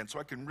person again, so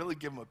I can really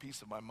give them a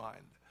piece of my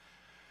mind.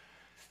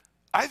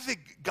 I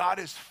think God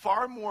is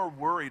far more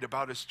worried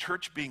about his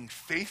church being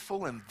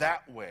faithful in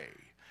that way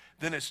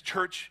than his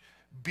church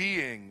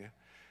being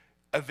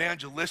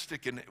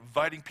evangelistic and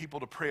inviting people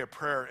to pray a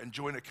prayer and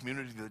join a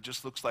community that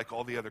just looks like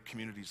all the other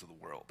communities of the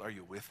world. Are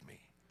you with me?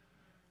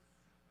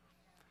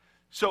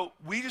 So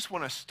we just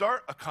want to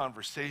start a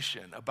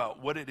conversation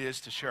about what it is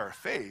to share our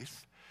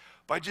faith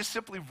by just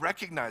simply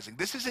recognizing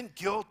this isn't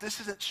guilt, this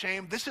isn't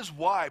shame. This is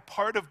why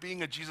part of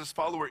being a Jesus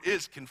follower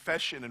is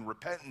confession and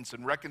repentance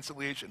and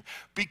reconciliation.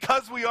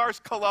 Because we are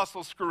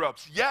colossal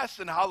screw-ups. Yes,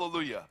 and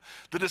hallelujah.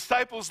 The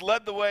disciples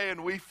led the way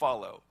and we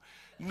follow.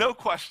 No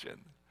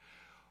question.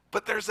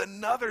 But there's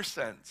another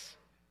sense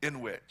in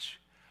which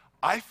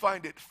I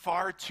find it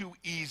far too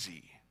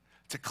easy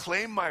to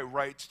claim my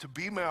rights, to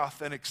be my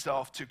authentic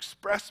self, to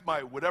express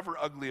my whatever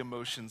ugly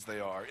emotions they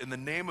are in the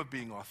name of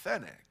being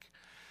authentic,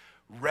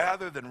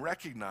 rather than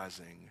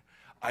recognizing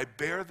I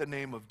bear the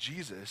name of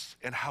Jesus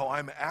and how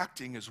I'm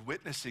acting is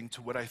witnessing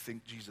to what I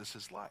think Jesus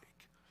is like.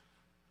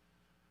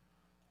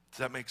 Does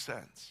that make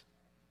sense?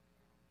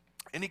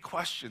 Any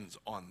questions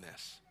on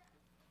this?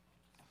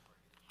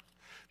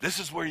 This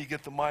is where you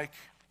get the mic.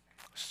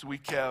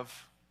 Sweet Kev.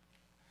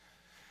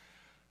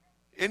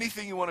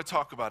 Anything you want to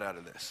talk about out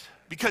of this?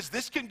 Because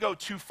this can go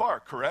too far,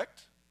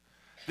 correct?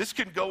 This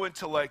can go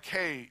into like,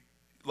 hey,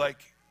 like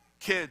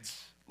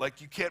kids,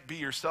 like you can't be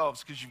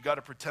yourselves because you've got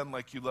to pretend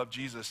like you love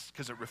Jesus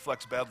because it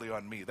reflects badly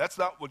on me. That's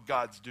not what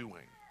God's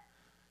doing.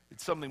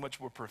 It's something much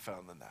more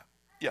profound than that.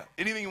 Yeah,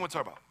 anything you want to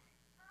talk about?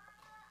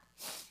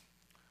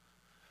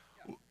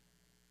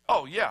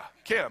 Oh, yeah,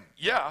 Cam,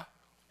 yeah.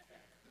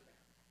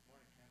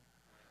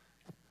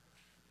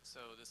 So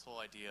this whole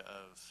idea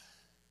of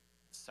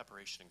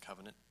separation and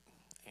covenant,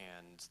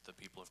 and the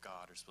people of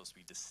God are supposed to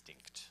be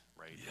distinct,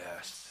 right?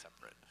 Yes.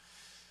 Separate.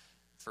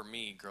 For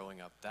me, growing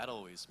up, that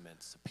always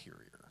meant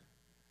superior.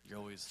 You're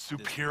always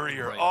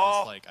superior. This, right,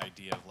 oh, this like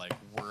idea of like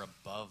we're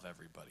above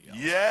everybody else.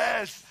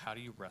 Yes. How do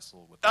you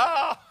wrestle with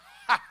that?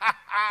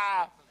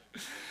 Oh,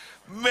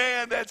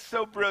 man, that's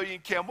so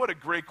brilliant, Cam. What a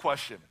great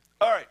question.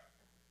 All right.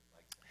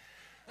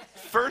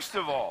 First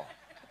of all,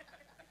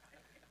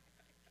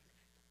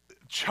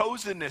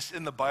 chosenness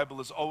in the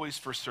Bible is always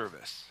for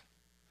service.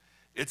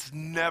 It's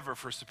never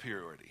for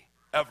superiority,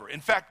 ever.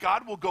 In fact,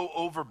 God will go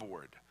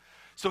overboard.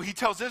 So he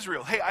tells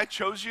Israel, hey, I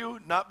chose you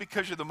not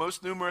because you're the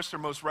most numerous or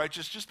most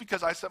righteous, just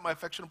because I set my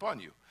affection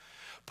upon you.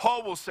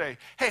 Paul will say,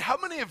 hey, how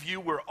many of you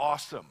were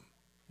awesome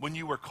when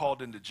you were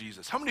called into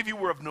Jesus? How many of you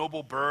were of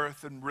noble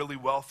birth and really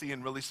wealthy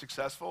and really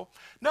successful?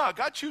 No,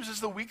 God chooses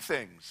the weak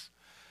things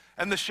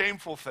and the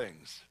shameful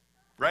things,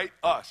 right?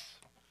 Us.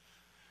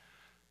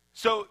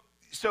 So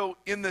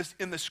in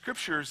the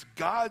scriptures,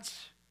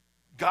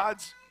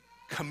 God's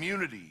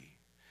community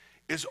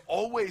is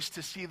always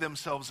to see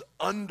themselves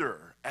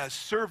under as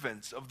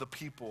servants of the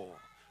people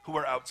who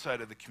are outside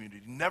of the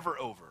community, never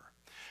over.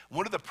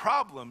 One of the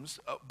problems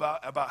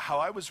about how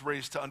I was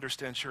raised to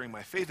understand sharing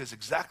my faith is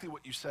exactly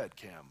what you said,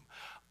 Cam.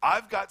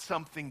 I've got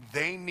something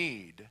they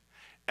need,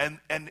 and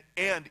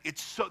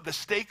it's so the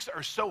stakes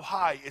are so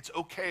high, it's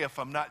okay if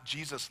I'm not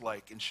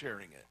Jesus-like in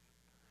sharing it.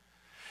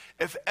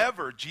 If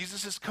ever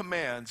Jesus'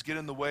 commands get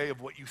in the way of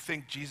what you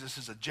think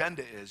Jesus'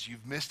 agenda is,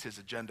 you've missed his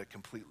agenda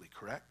completely,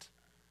 correct?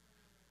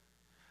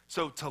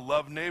 So to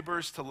love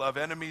neighbors, to love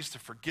enemies, to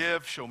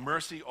forgive, show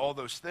mercy, all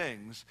those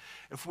things,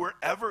 if we're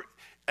ever,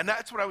 and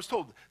that's what I was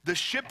told, the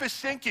ship is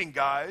sinking,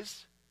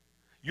 guys.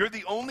 You're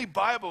the only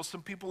Bible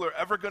some people are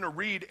ever going to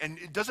read, and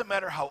it doesn't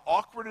matter how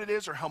awkward it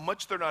is or how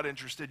much they're not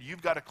interested,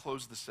 you've got to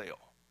close the sale.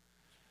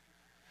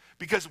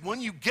 Because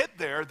when you get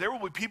there, there will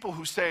be people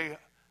who say,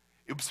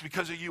 it was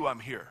because of you I'm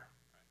here.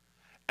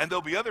 And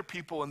there'll be other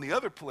people in the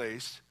other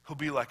place who'll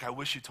be like, I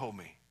wish you told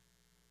me.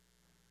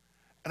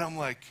 And I'm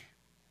like,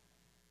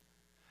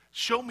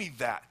 show me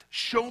that.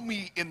 Show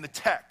me in the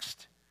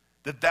text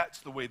that that's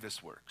the way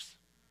this works.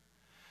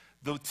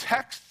 The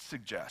text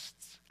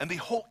suggests, and the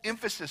whole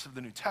emphasis of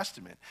the New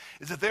Testament,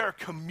 is that there are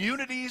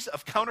communities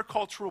of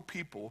countercultural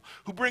people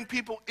who bring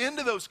people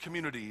into those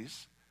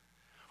communities,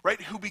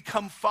 right, who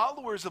become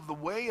followers of the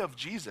way of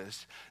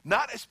Jesus,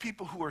 not as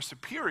people who are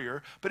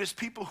superior, but as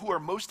people who are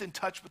most in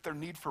touch with their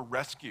need for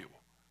rescue.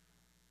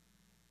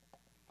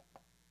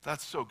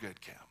 That's so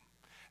good, Cam.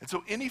 And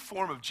so any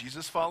form of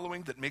Jesus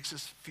following that makes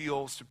us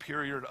feel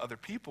superior to other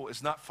people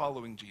is not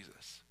following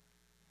Jesus.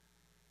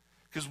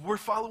 Because we're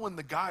following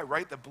the guy,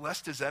 right, that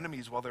blessed his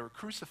enemies while they were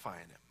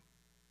crucifying him.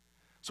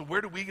 So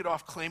where do we get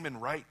off claiming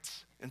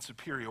rights and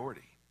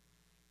superiority?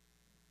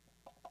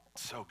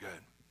 So good.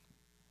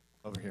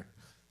 Over here.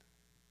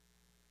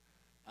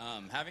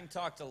 Having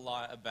talked a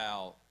lot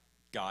about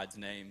God's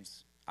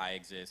names, I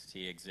exist,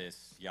 he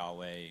exists,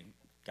 Yahweh,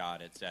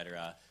 God,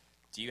 etc.,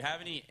 do you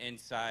have any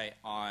insight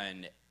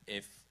on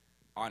if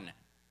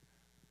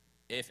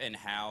and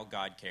how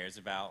God cares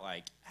about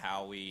like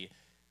how we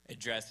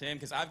address him?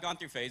 Because I've gone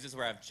through phases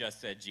where I've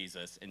just said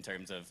Jesus in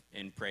terms of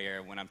in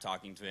prayer when I'm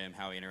talking to him,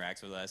 how he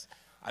interacts with us.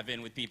 I've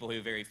been with people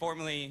who very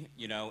formally,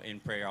 in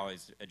prayer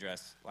always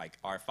address like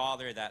our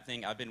Father, that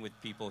thing. I've been with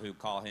people who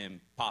call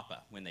him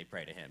Papa when they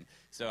pray to him.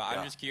 So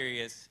I'm just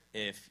curious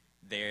if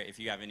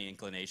you have any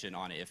inclination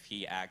on if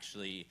he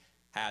actually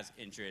has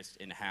interest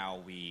in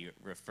how we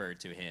refer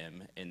to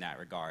him in that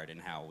regard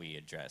and how we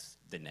address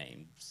the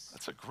names.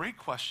 That's a great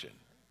question.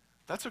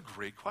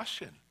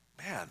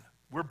 Man,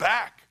 we're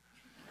back.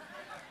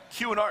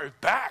 Q&R is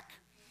back.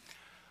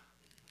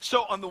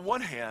 So on the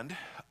one hand,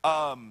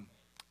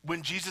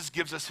 when Jesus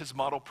gives us his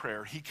model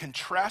prayer, he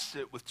contrasts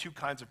it with two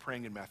kinds of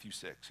praying in Matthew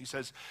 6. He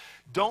says,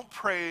 don't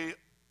pray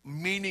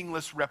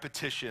meaningless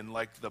repetition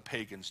like the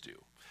pagans do.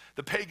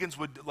 The pagans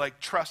would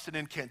trust in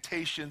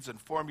incantations and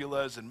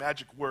formulas and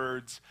magic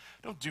words.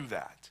 Don't do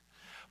that.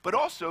 But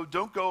also,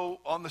 don't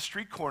go on the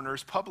street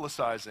corners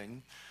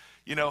publicizing,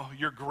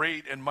 your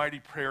great and mighty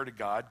prayer to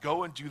God.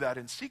 Go and do that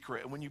in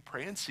secret. And when you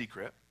pray in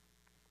secret,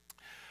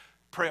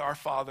 pray, our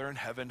Father in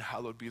heaven,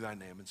 hallowed be thy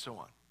name, and so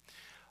on.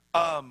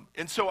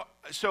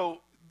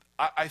 So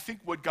I think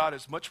what God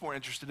is much more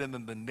interested in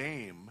than the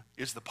name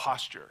is the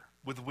posture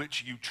with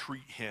which you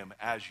treat him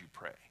as you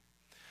pray.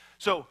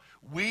 So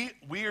we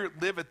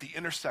live at the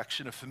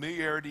intersection of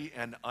familiarity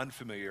and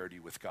unfamiliarity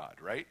with God,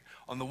 right?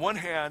 On the one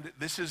hand,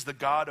 this is the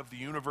God of the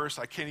universe.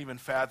 I can't even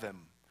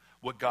fathom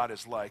what God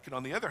is like. And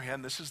on the other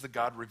hand, this is the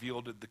God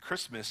revealed at the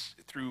Christmas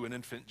through an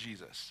infant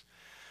Jesus.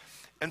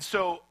 And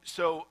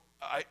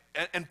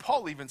and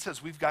Paul even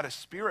says we've got a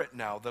spirit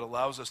now that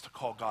allows us to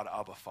call God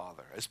Abba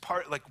Father, as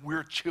part,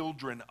 we're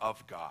children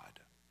of God.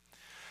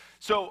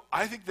 So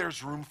I think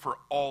there's room for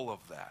all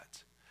of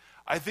that.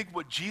 I think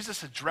what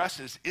Jesus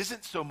addresses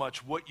isn't so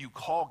much what you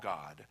call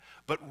God,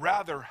 but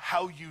rather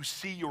how you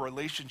see your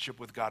relationship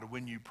with God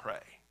when you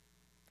pray.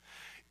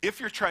 If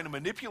you're trying to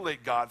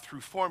manipulate God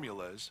through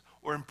formulas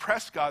or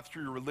impress God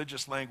through your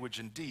religious language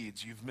and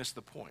deeds, you've missed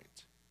the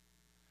point.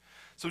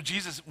 So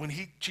when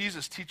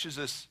Jesus teaches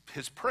us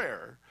his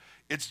prayer,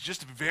 it's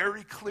just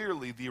very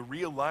clearly the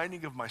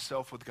realigning of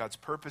myself with God's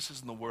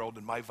purposes in the world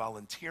and my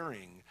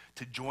volunteering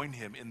to join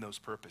him in those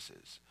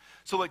purposes.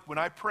 So when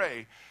I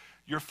pray,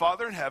 your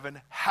Father in heaven,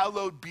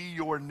 hallowed be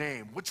your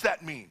name. What's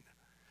that mean?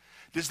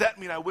 Does that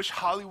mean I wish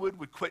Hollywood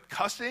would quit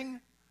cussing?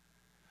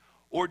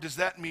 Or does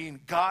that mean,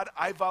 God,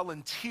 I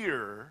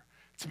volunteer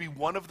to be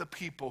one of the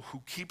people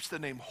who keeps the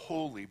name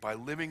holy by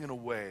living in a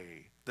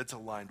way that's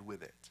aligned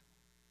with it?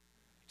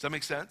 Does that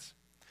make sense?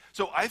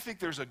 So I think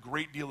there's a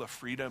great deal of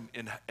freedom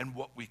in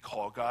what we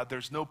call God.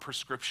 There's no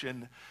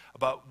prescription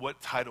about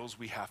what titles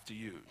we have to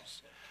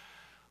use.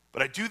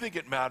 But I do think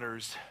it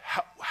matters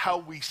how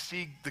we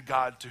see the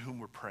God to whom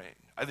we're praying.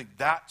 I think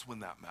that's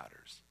when that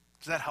matters.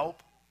 Does that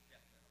help?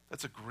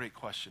 That's a great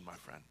question, my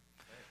friend.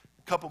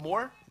 A couple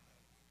more?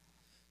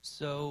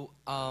 So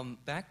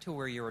back to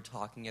where you were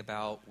talking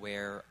about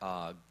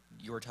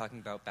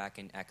back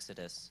in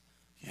Exodus,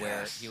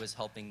 where he was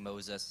helping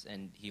Moses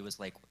and he was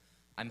like,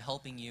 I'm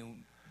helping you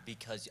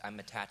because I'm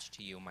attached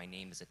to you. My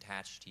name is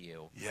attached to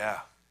you. Yeah.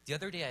 The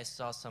other day I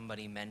saw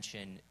somebody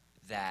mention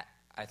that,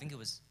 I think it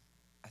was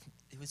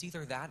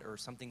either that or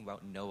something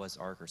about Noah's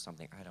Ark or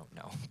something. I don't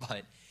know.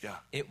 But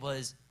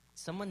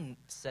someone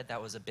said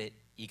that was a bit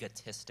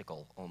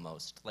egotistical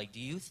almost. Do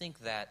you think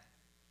that,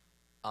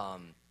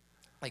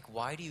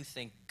 why do you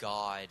think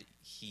God,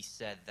 he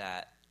said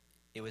that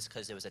it was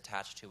because it was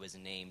attached to his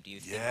name? Do you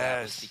think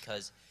that was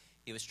because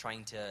he was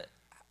trying to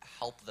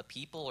help the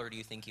people, or do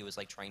you think he was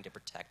trying to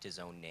protect his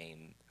own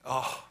name?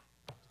 Oh,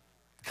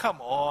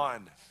 come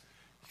on.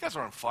 You guys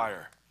are on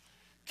fire.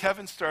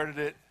 Kevin started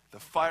it. The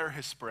fire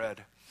has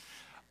spread.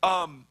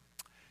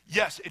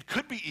 Yes, it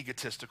could be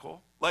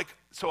egotistical.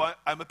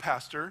 I'm a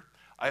pastor.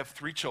 I have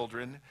 3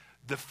 children.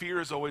 The fear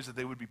is always that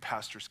they would be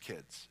pastors'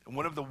 kids. And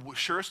one of the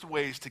surest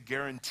ways to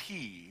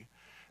guarantee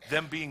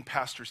them being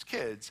pastors'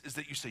 kids is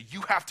that you say,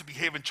 you have to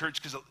behave in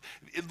church because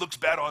it looks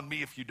bad on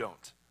me if you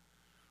don't.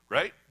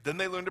 Right? Then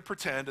they learn to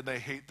pretend and they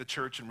hate the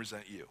church and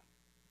resent you.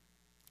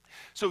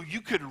 So you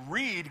could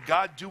read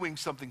God doing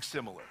something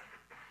similar.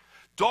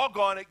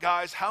 Doggone it,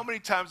 guys, how many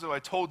times have I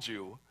told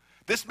you,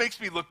 this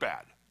makes me look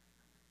bad?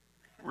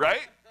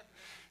 Right?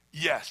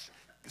 Yes.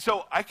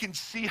 So I can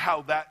see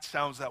how that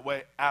sounds that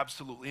way,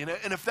 absolutely.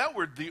 And if that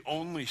were the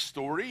only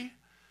story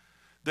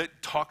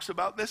that talks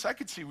about this, I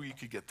could see where you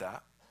could get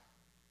that.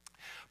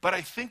 But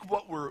I think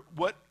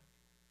what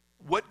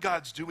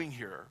God's doing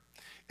here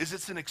is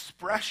it's an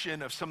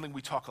expression of something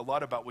we talk a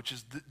lot about, which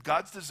is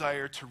God's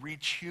desire to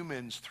reach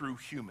humans through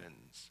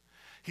humans.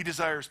 He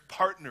desires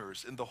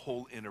partners in the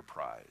whole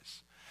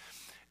enterprise.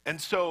 And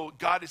so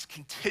God is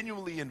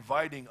continually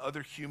inviting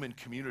other human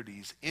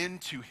communities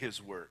into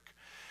his work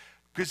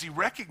because he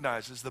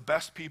recognizes the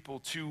best people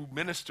to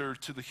minister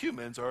to the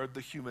humans are the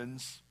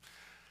humans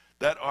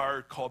that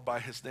are called by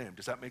his name.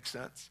 Does that make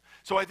sense?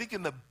 So I think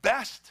in the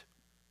best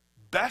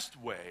best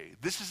way,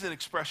 this is an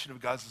expression of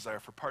God's desire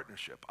for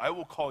partnership. I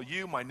will call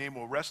you, my name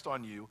will rest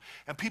on you,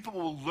 and people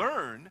will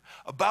learn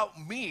about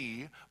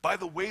me by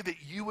the way that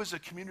you as a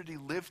community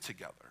live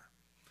together.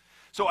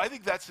 So I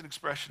think that's an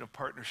expression of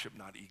partnership,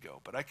 not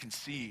ego, but I can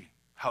see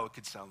how it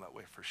could sound that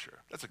way for sure.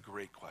 That's a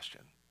great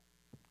question.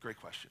 Great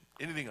question.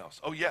 Anything else?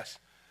 Oh, yes.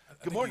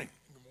 Good morning.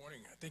 Good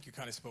morning. I think you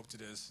kind of spoke to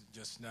this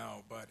just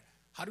now, but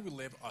how do we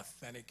live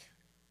authentic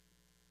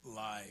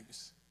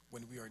lives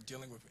when we are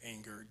dealing with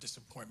anger,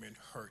 disappointment,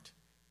 hurt,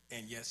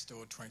 and yet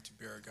still trying to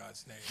bear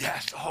God's name?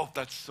 Yes. Oh,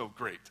 that's so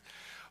great.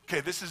 Okay,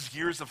 this is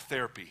years of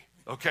therapy,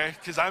 okay?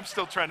 Because I'm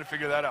still trying to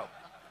figure that out.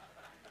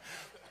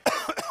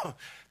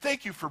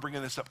 Thank you for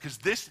bringing this up, because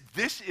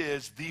this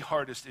is the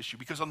hardest issue.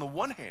 Because on the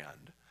one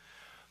hand,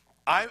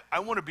 I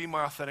want to be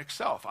my authentic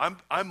self.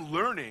 I'm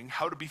learning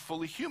how to be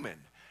fully human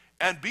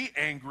and be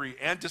angry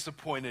and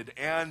disappointed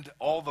and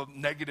all the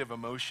negative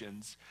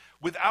emotions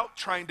without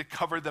trying to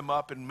cover them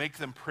up and make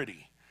them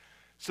pretty.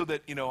 So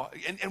that,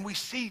 and we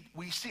see,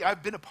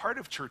 I've been a part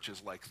of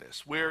churches like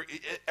this, where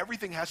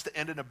everything has to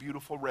end in a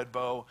beautiful red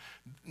bow.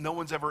 No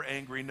one's ever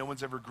angry, no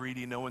one's ever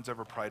greedy, no one's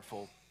ever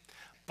prideful,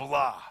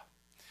 blah.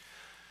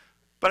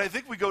 But I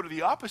think we go to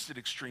the opposite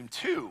extreme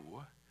too,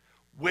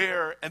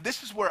 where, and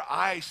this is where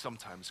I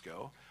sometimes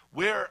go,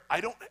 where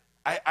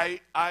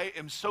I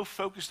am so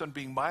focused on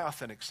being my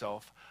authentic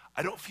self,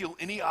 I don't feel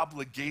any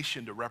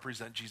obligation to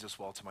represent Jesus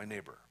well to my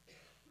neighbor.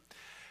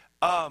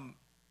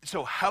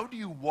 So how do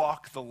you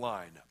walk the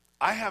line?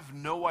 I have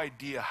no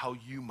idea how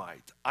you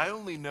might. I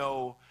only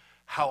know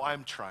how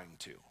I'm trying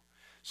to.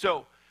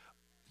 So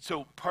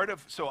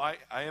I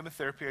am a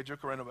therapy, I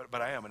joke around about it,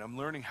 but I am, and I'm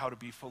learning how to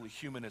be fully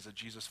human as a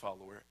Jesus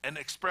follower and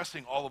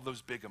expressing all of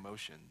those big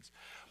emotions,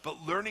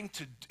 but learning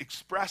to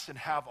express and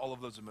have all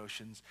of those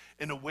emotions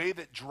in a way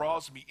that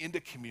draws me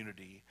into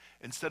community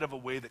instead of a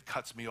way that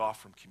cuts me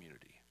off from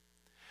community.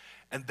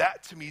 And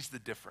that to me is the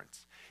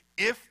difference.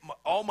 If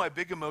all my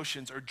big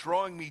emotions are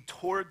drawing me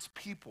towards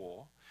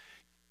people,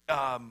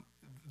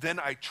 then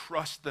I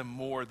trust them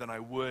more than I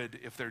would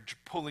if they're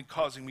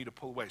causing me to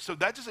pull away. So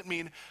that doesn't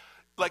mean,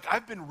 like,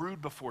 I've been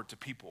rude before to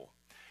people,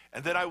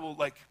 and then I will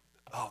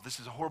this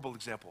is a horrible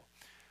example.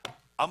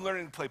 I'm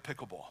learning to play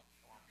pickleball,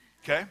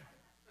 okay?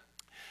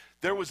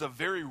 There was a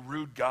very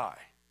rude guy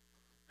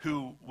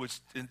who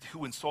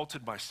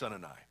insulted my son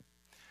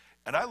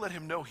and I let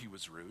him know he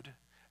was rude,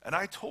 and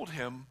I told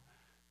him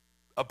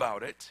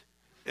about it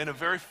in a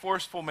very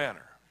forceful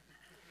manner.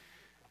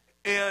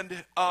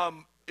 And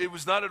it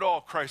was not at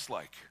all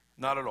Christ-like,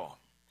 not at all.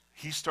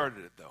 He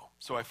started it though,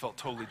 so I felt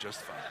totally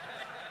justified.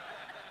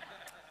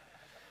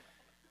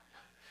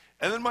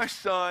 And then my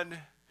son,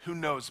 who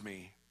knows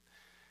me,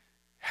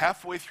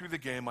 halfway through the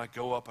game, I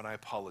go up and I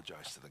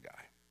apologize to the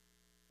guy.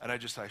 And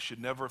I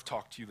should never have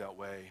talked to you that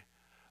way.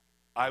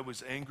 I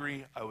was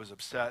angry, I was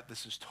upset,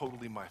 this is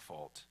totally my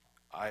fault.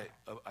 I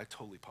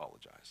totally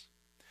apologize.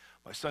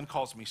 My son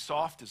calls me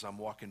soft as I'm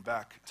walking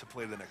back to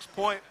play the next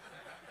point.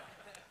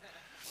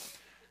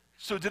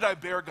 So did I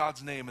bear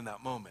God's name in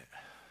that moment?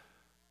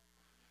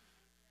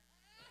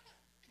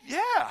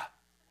 Yeah.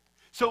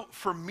 So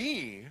for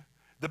me,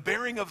 the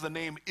bearing of the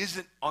name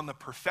isn't on the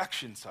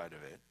perfection side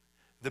of it.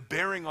 The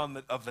bearing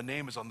of the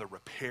name is on the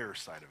repair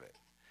side of it.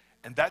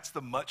 And that's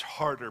the much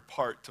harder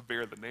part to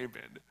bear the name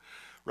in,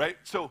 right?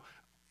 So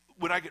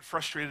when I get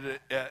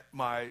frustrated at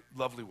my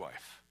lovely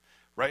wife,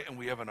 right, and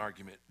we have an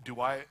argument, do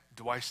I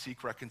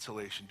seek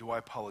reconciliation? Do I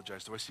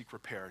apologize? Do I seek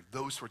repair?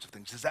 Those sorts of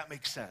things. Does that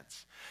make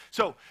sense?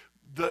 So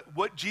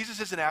what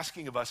Jesus isn't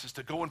asking of us is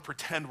to go and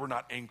pretend we're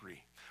not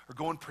angry or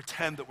go and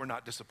pretend that we're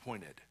not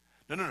disappointed.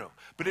 No.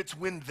 But it's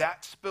when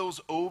that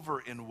spills over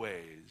in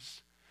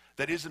ways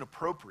that isn't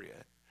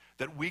appropriate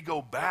that we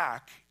go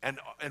back and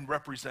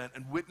represent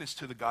and witness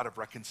to the God of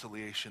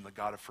reconciliation, the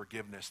God of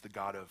forgiveness, the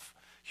God of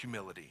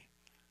humility.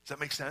 Does that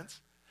make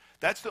sense?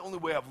 That's the only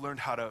way I've learned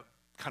how to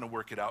kind of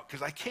work it out,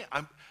 because I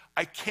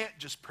can't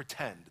just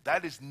pretend.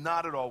 That is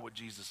not at all what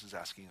Jesus is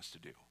asking us to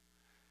do.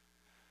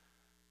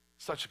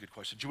 Such a good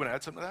question. Do you want to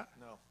add something to that?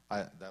 No,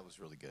 that was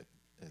really good.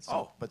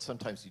 But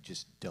sometimes you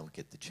just don't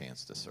get the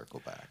chance to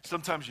circle back.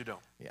 Sometimes you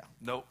don't. Yeah.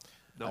 Nope.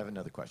 I have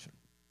another question.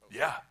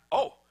 Yeah.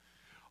 Oh,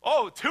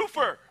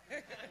 twofer.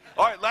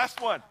 All right, last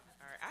one.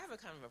 All right, I have a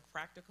kind of a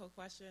practical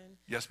question.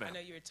 Yes, ma'am. I know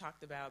you had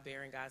talked about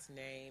bearing God's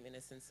name in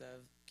a sense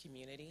of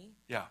community.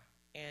 Yeah.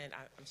 And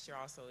I'm sure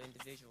also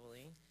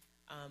individually.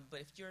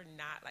 But if you're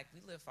not, like,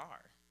 we live far.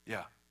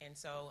 Yeah. And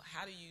so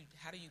how do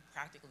you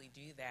practically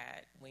do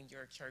that when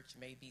your church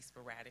may be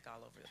sporadic all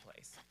over the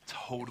place?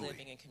 Totally.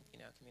 Living in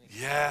community.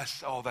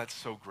 Yes. Oh, that's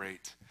so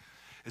great.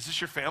 Is this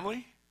your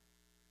family?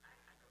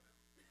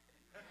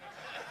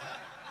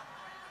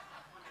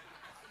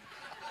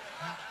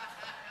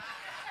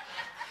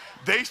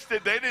 They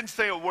didn't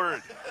say a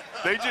word.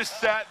 They just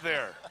sat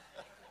there.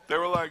 They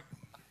were like,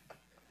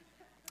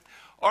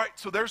 all right,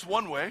 so there's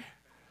one way,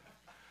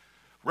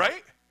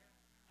 right?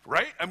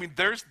 Right? I mean,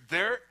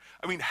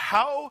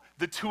 how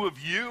the two of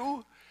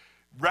you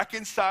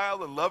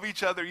reconcile and love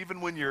each other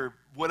even when you're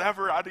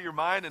whatever out of your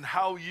mind, and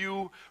how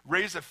you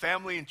raise a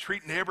family and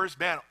treat neighbors,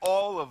 man,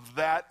 all of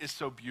that is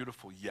so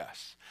beautiful,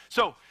 yes.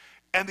 So,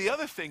 and the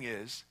other thing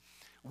is,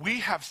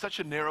 we have such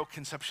a narrow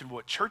conception of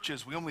what church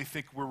is, we only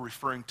think we're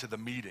referring to the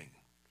meeting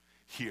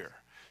here.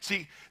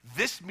 See,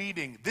 this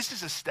meeting, this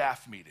is a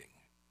staff meeting.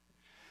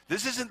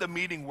 This isn't the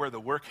meeting where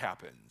the work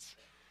happens.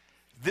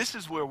 This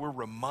is where we're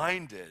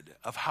reminded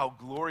of how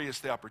glorious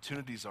the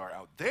opportunities are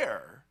out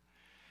there.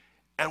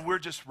 And we're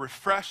just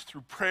refreshed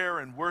through prayer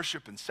and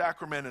worship and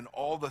sacrament and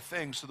all the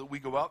things, so that we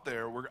go out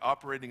there, we're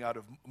operating out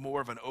of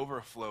more of an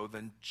overflow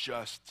than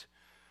just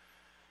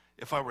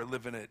if I were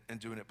living it and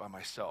doing it by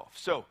myself.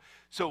 So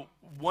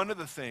one of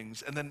the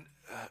things, and then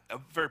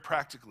very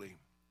practically,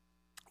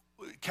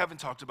 Kevin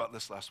talked about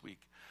this last week.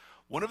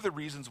 One of the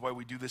reasons why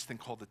we do this thing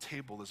called the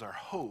table is our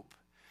hope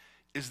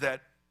is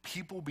that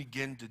people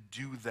begin to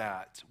do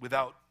that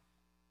without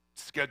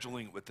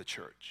scheduling it with the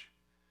church.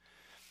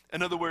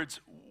 In other words,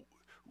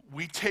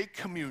 we take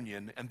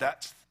communion, and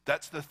that's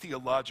the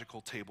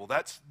theological table.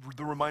 That's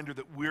the reminder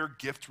that we're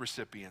gift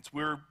recipients.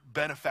 We're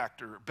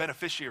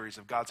beneficiaries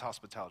of God's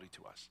hospitality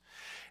to us.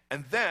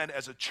 And then,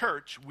 as a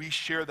church, we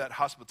share that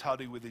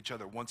hospitality with each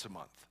other once a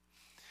month.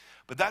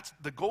 But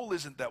the goal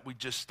isn't that we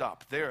just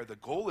stop there. The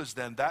goal is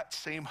then that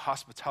same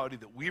hospitality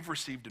that we've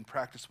received and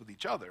practiced with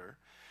each other,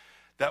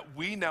 that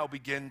we now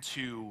begin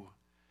to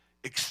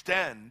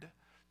extend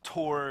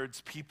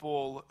towards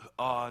people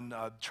on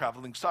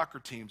traveling soccer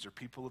teams, or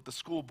people at the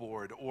school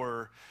board,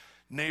 or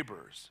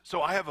neighbors.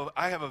 So I have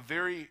a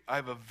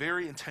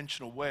very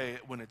intentional way,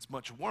 when it's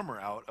much warmer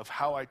out, of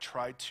how I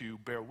try to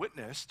bear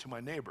witness to my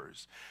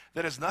neighbors.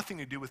 That has nothing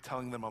to do with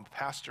telling them I'm a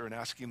pastor and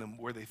asking them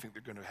where they think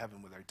they're going to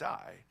heaven when they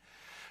die.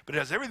 But it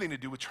has everything to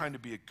do with trying to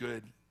be a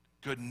good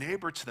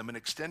neighbor to them and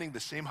extending the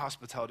same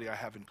hospitality I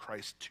have in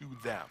Christ to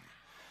them.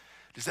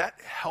 Does that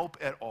help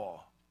at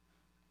all?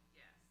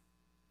 Yes.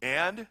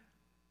 And?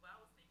 Well,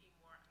 I was thinking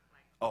more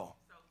like, oh.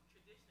 So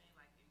traditionally,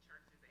 like in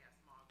churches, they have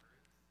small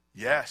groups.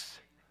 Yes.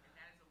 And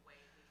that is a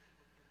way that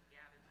people can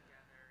gather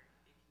together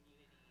in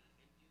community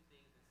and do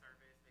things in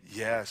service.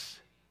 Yes.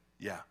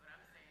 Yeah. But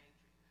I'm saying,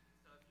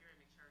 so if you're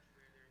in a church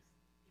where there's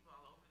people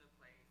all over the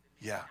place, and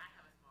maybe Yeah. not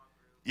have a small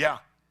group.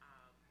 Yeah.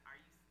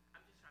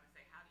 I'm just trying to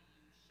say, how do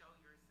you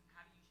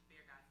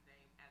bear God's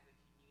name as a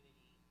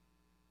community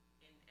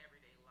in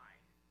everyday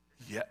life?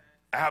 Yeah,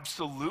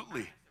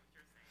 absolutely.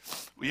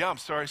 Well, yeah, I'm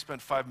sorry I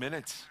spent 5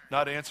 minutes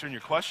not answering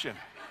your question.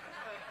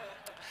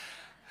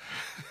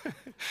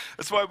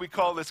 That's why we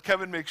call this,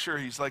 Kevin makes sure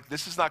he's like,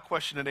 this is not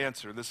question and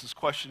answer, this is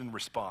question and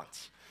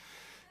response.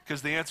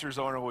 Because the answers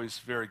aren't always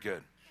very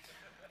good.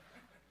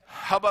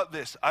 How about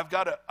this? I've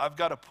got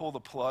to pull the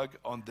plug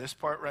on this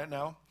part right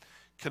now.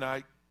 Can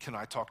I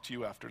talk to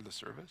you after the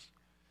service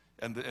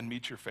and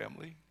meet your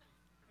family?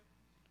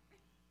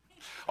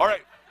 All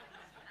right.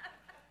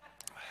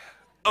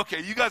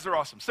 Okay, you guys are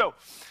awesome. So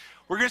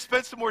we're going to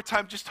spend some more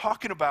time just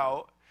talking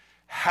about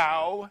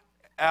how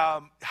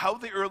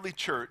the early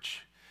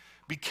church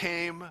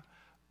became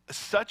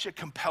such a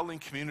compelling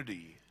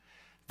community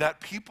that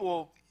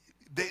people,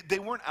 they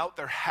weren't out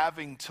there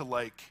having to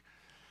like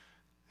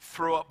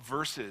throw up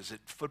verses at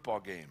football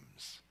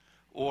games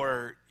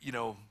or,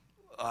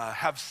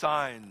 have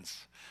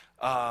signs.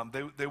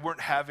 They weren't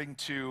having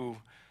to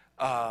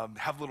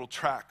have little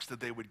tracts that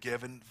they would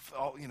give, and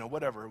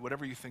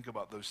whatever you think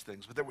about those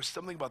things. But there was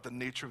something about the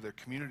nature of their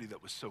community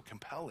that was so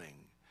compelling.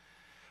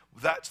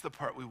 That's the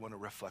part we want to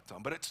reflect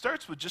on. But it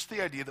starts with just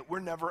the idea that we're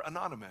never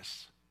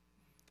anonymous.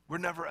 We're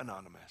never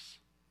anonymous.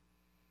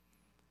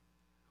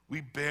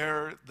 We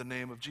bear the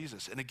name of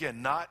Jesus. And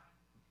again,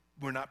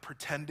 we're not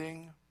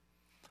pretending,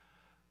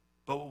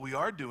 but what we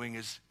are doing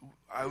is,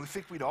 I would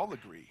think we'd all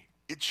agree,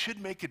 it should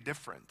make a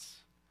difference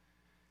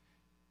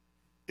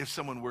if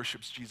someone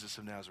worships Jesus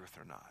of Nazareth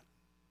or not.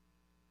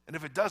 And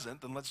if it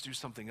doesn't, then let's do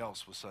something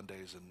else with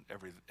Sundays and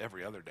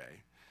every other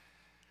day.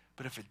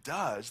 But if it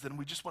does, then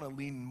we just want to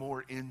lean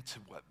more into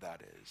what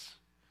that is.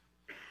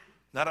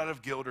 Not out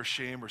of guilt or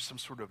shame or some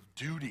sort of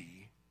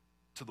duty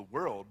to the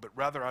world, but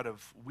rather out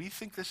of, we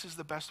think this is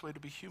the best way to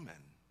be human.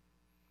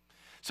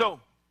 So,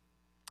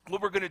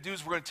 what we're going to do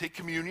is we're going to take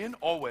communion,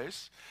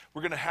 always.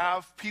 We're going to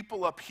have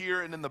people up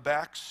here and in the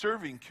back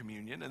serving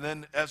communion. And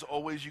then, as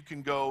always, you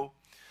can go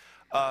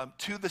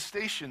to the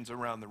stations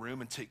around the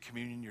room and take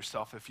communion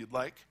yourself if you'd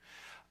like.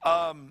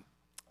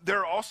 There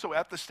are also,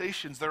 at the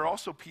stations, there are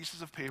also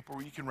pieces of paper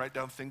where you can write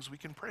down things we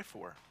can pray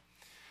for.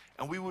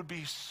 And we would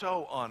be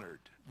so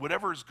honored.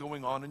 Whatever is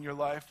going on in your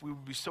life, we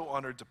would be so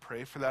honored to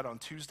pray for that on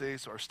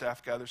Tuesdays. Our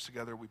staff gathers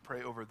together. We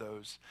pray over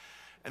those.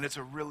 And it's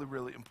a really,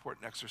 really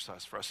important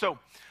exercise for us. So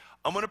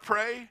I'm going to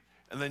pray,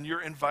 and then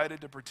you're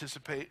invited to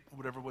participate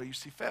whatever way you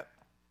see fit.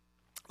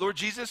 Lord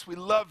Jesus, we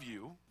love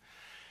you.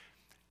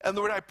 And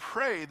Lord, I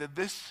pray that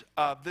this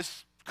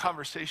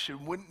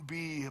conversation wouldn't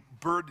be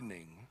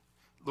burdening.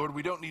 Lord,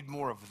 we don't need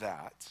more of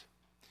that.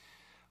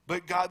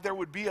 But God, there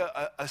would be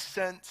a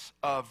sense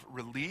of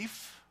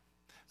relief,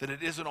 that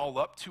it isn't all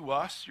up to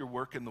us, your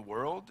work in the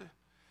world.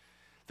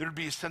 There would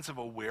be a sense of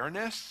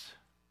awareness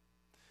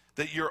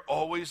that you're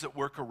always at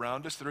work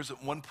around us. There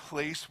isn't one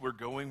place we're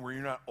going where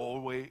you're not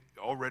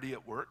already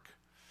at work.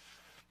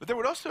 But there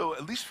would also,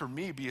 at least for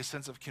me, be a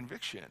sense of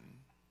conviction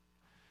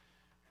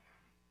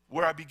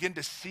where I begin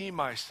to see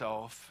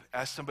myself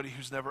as somebody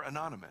who's never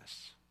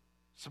anonymous,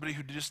 somebody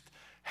who just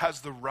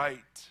has the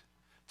right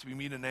to be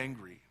mean and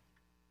angry.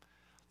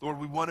 Lord,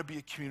 we want to be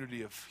a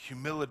community of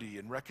humility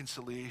and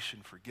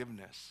reconciliation,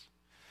 forgiveness.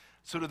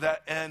 So to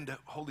that end,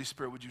 Holy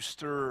Spirit, would you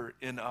stir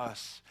in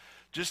us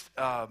just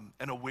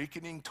an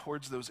awakening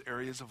towards those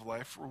areas of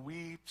life where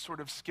we sort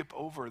of skip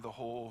over the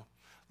whole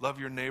love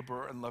your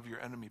neighbor and love your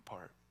enemy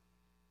part.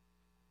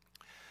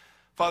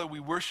 Father, we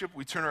worship,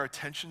 we turn our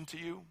attention to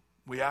you.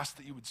 We ask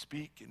that you would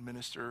speak and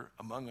minister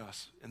among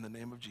us. In the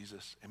name of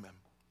Jesus, amen.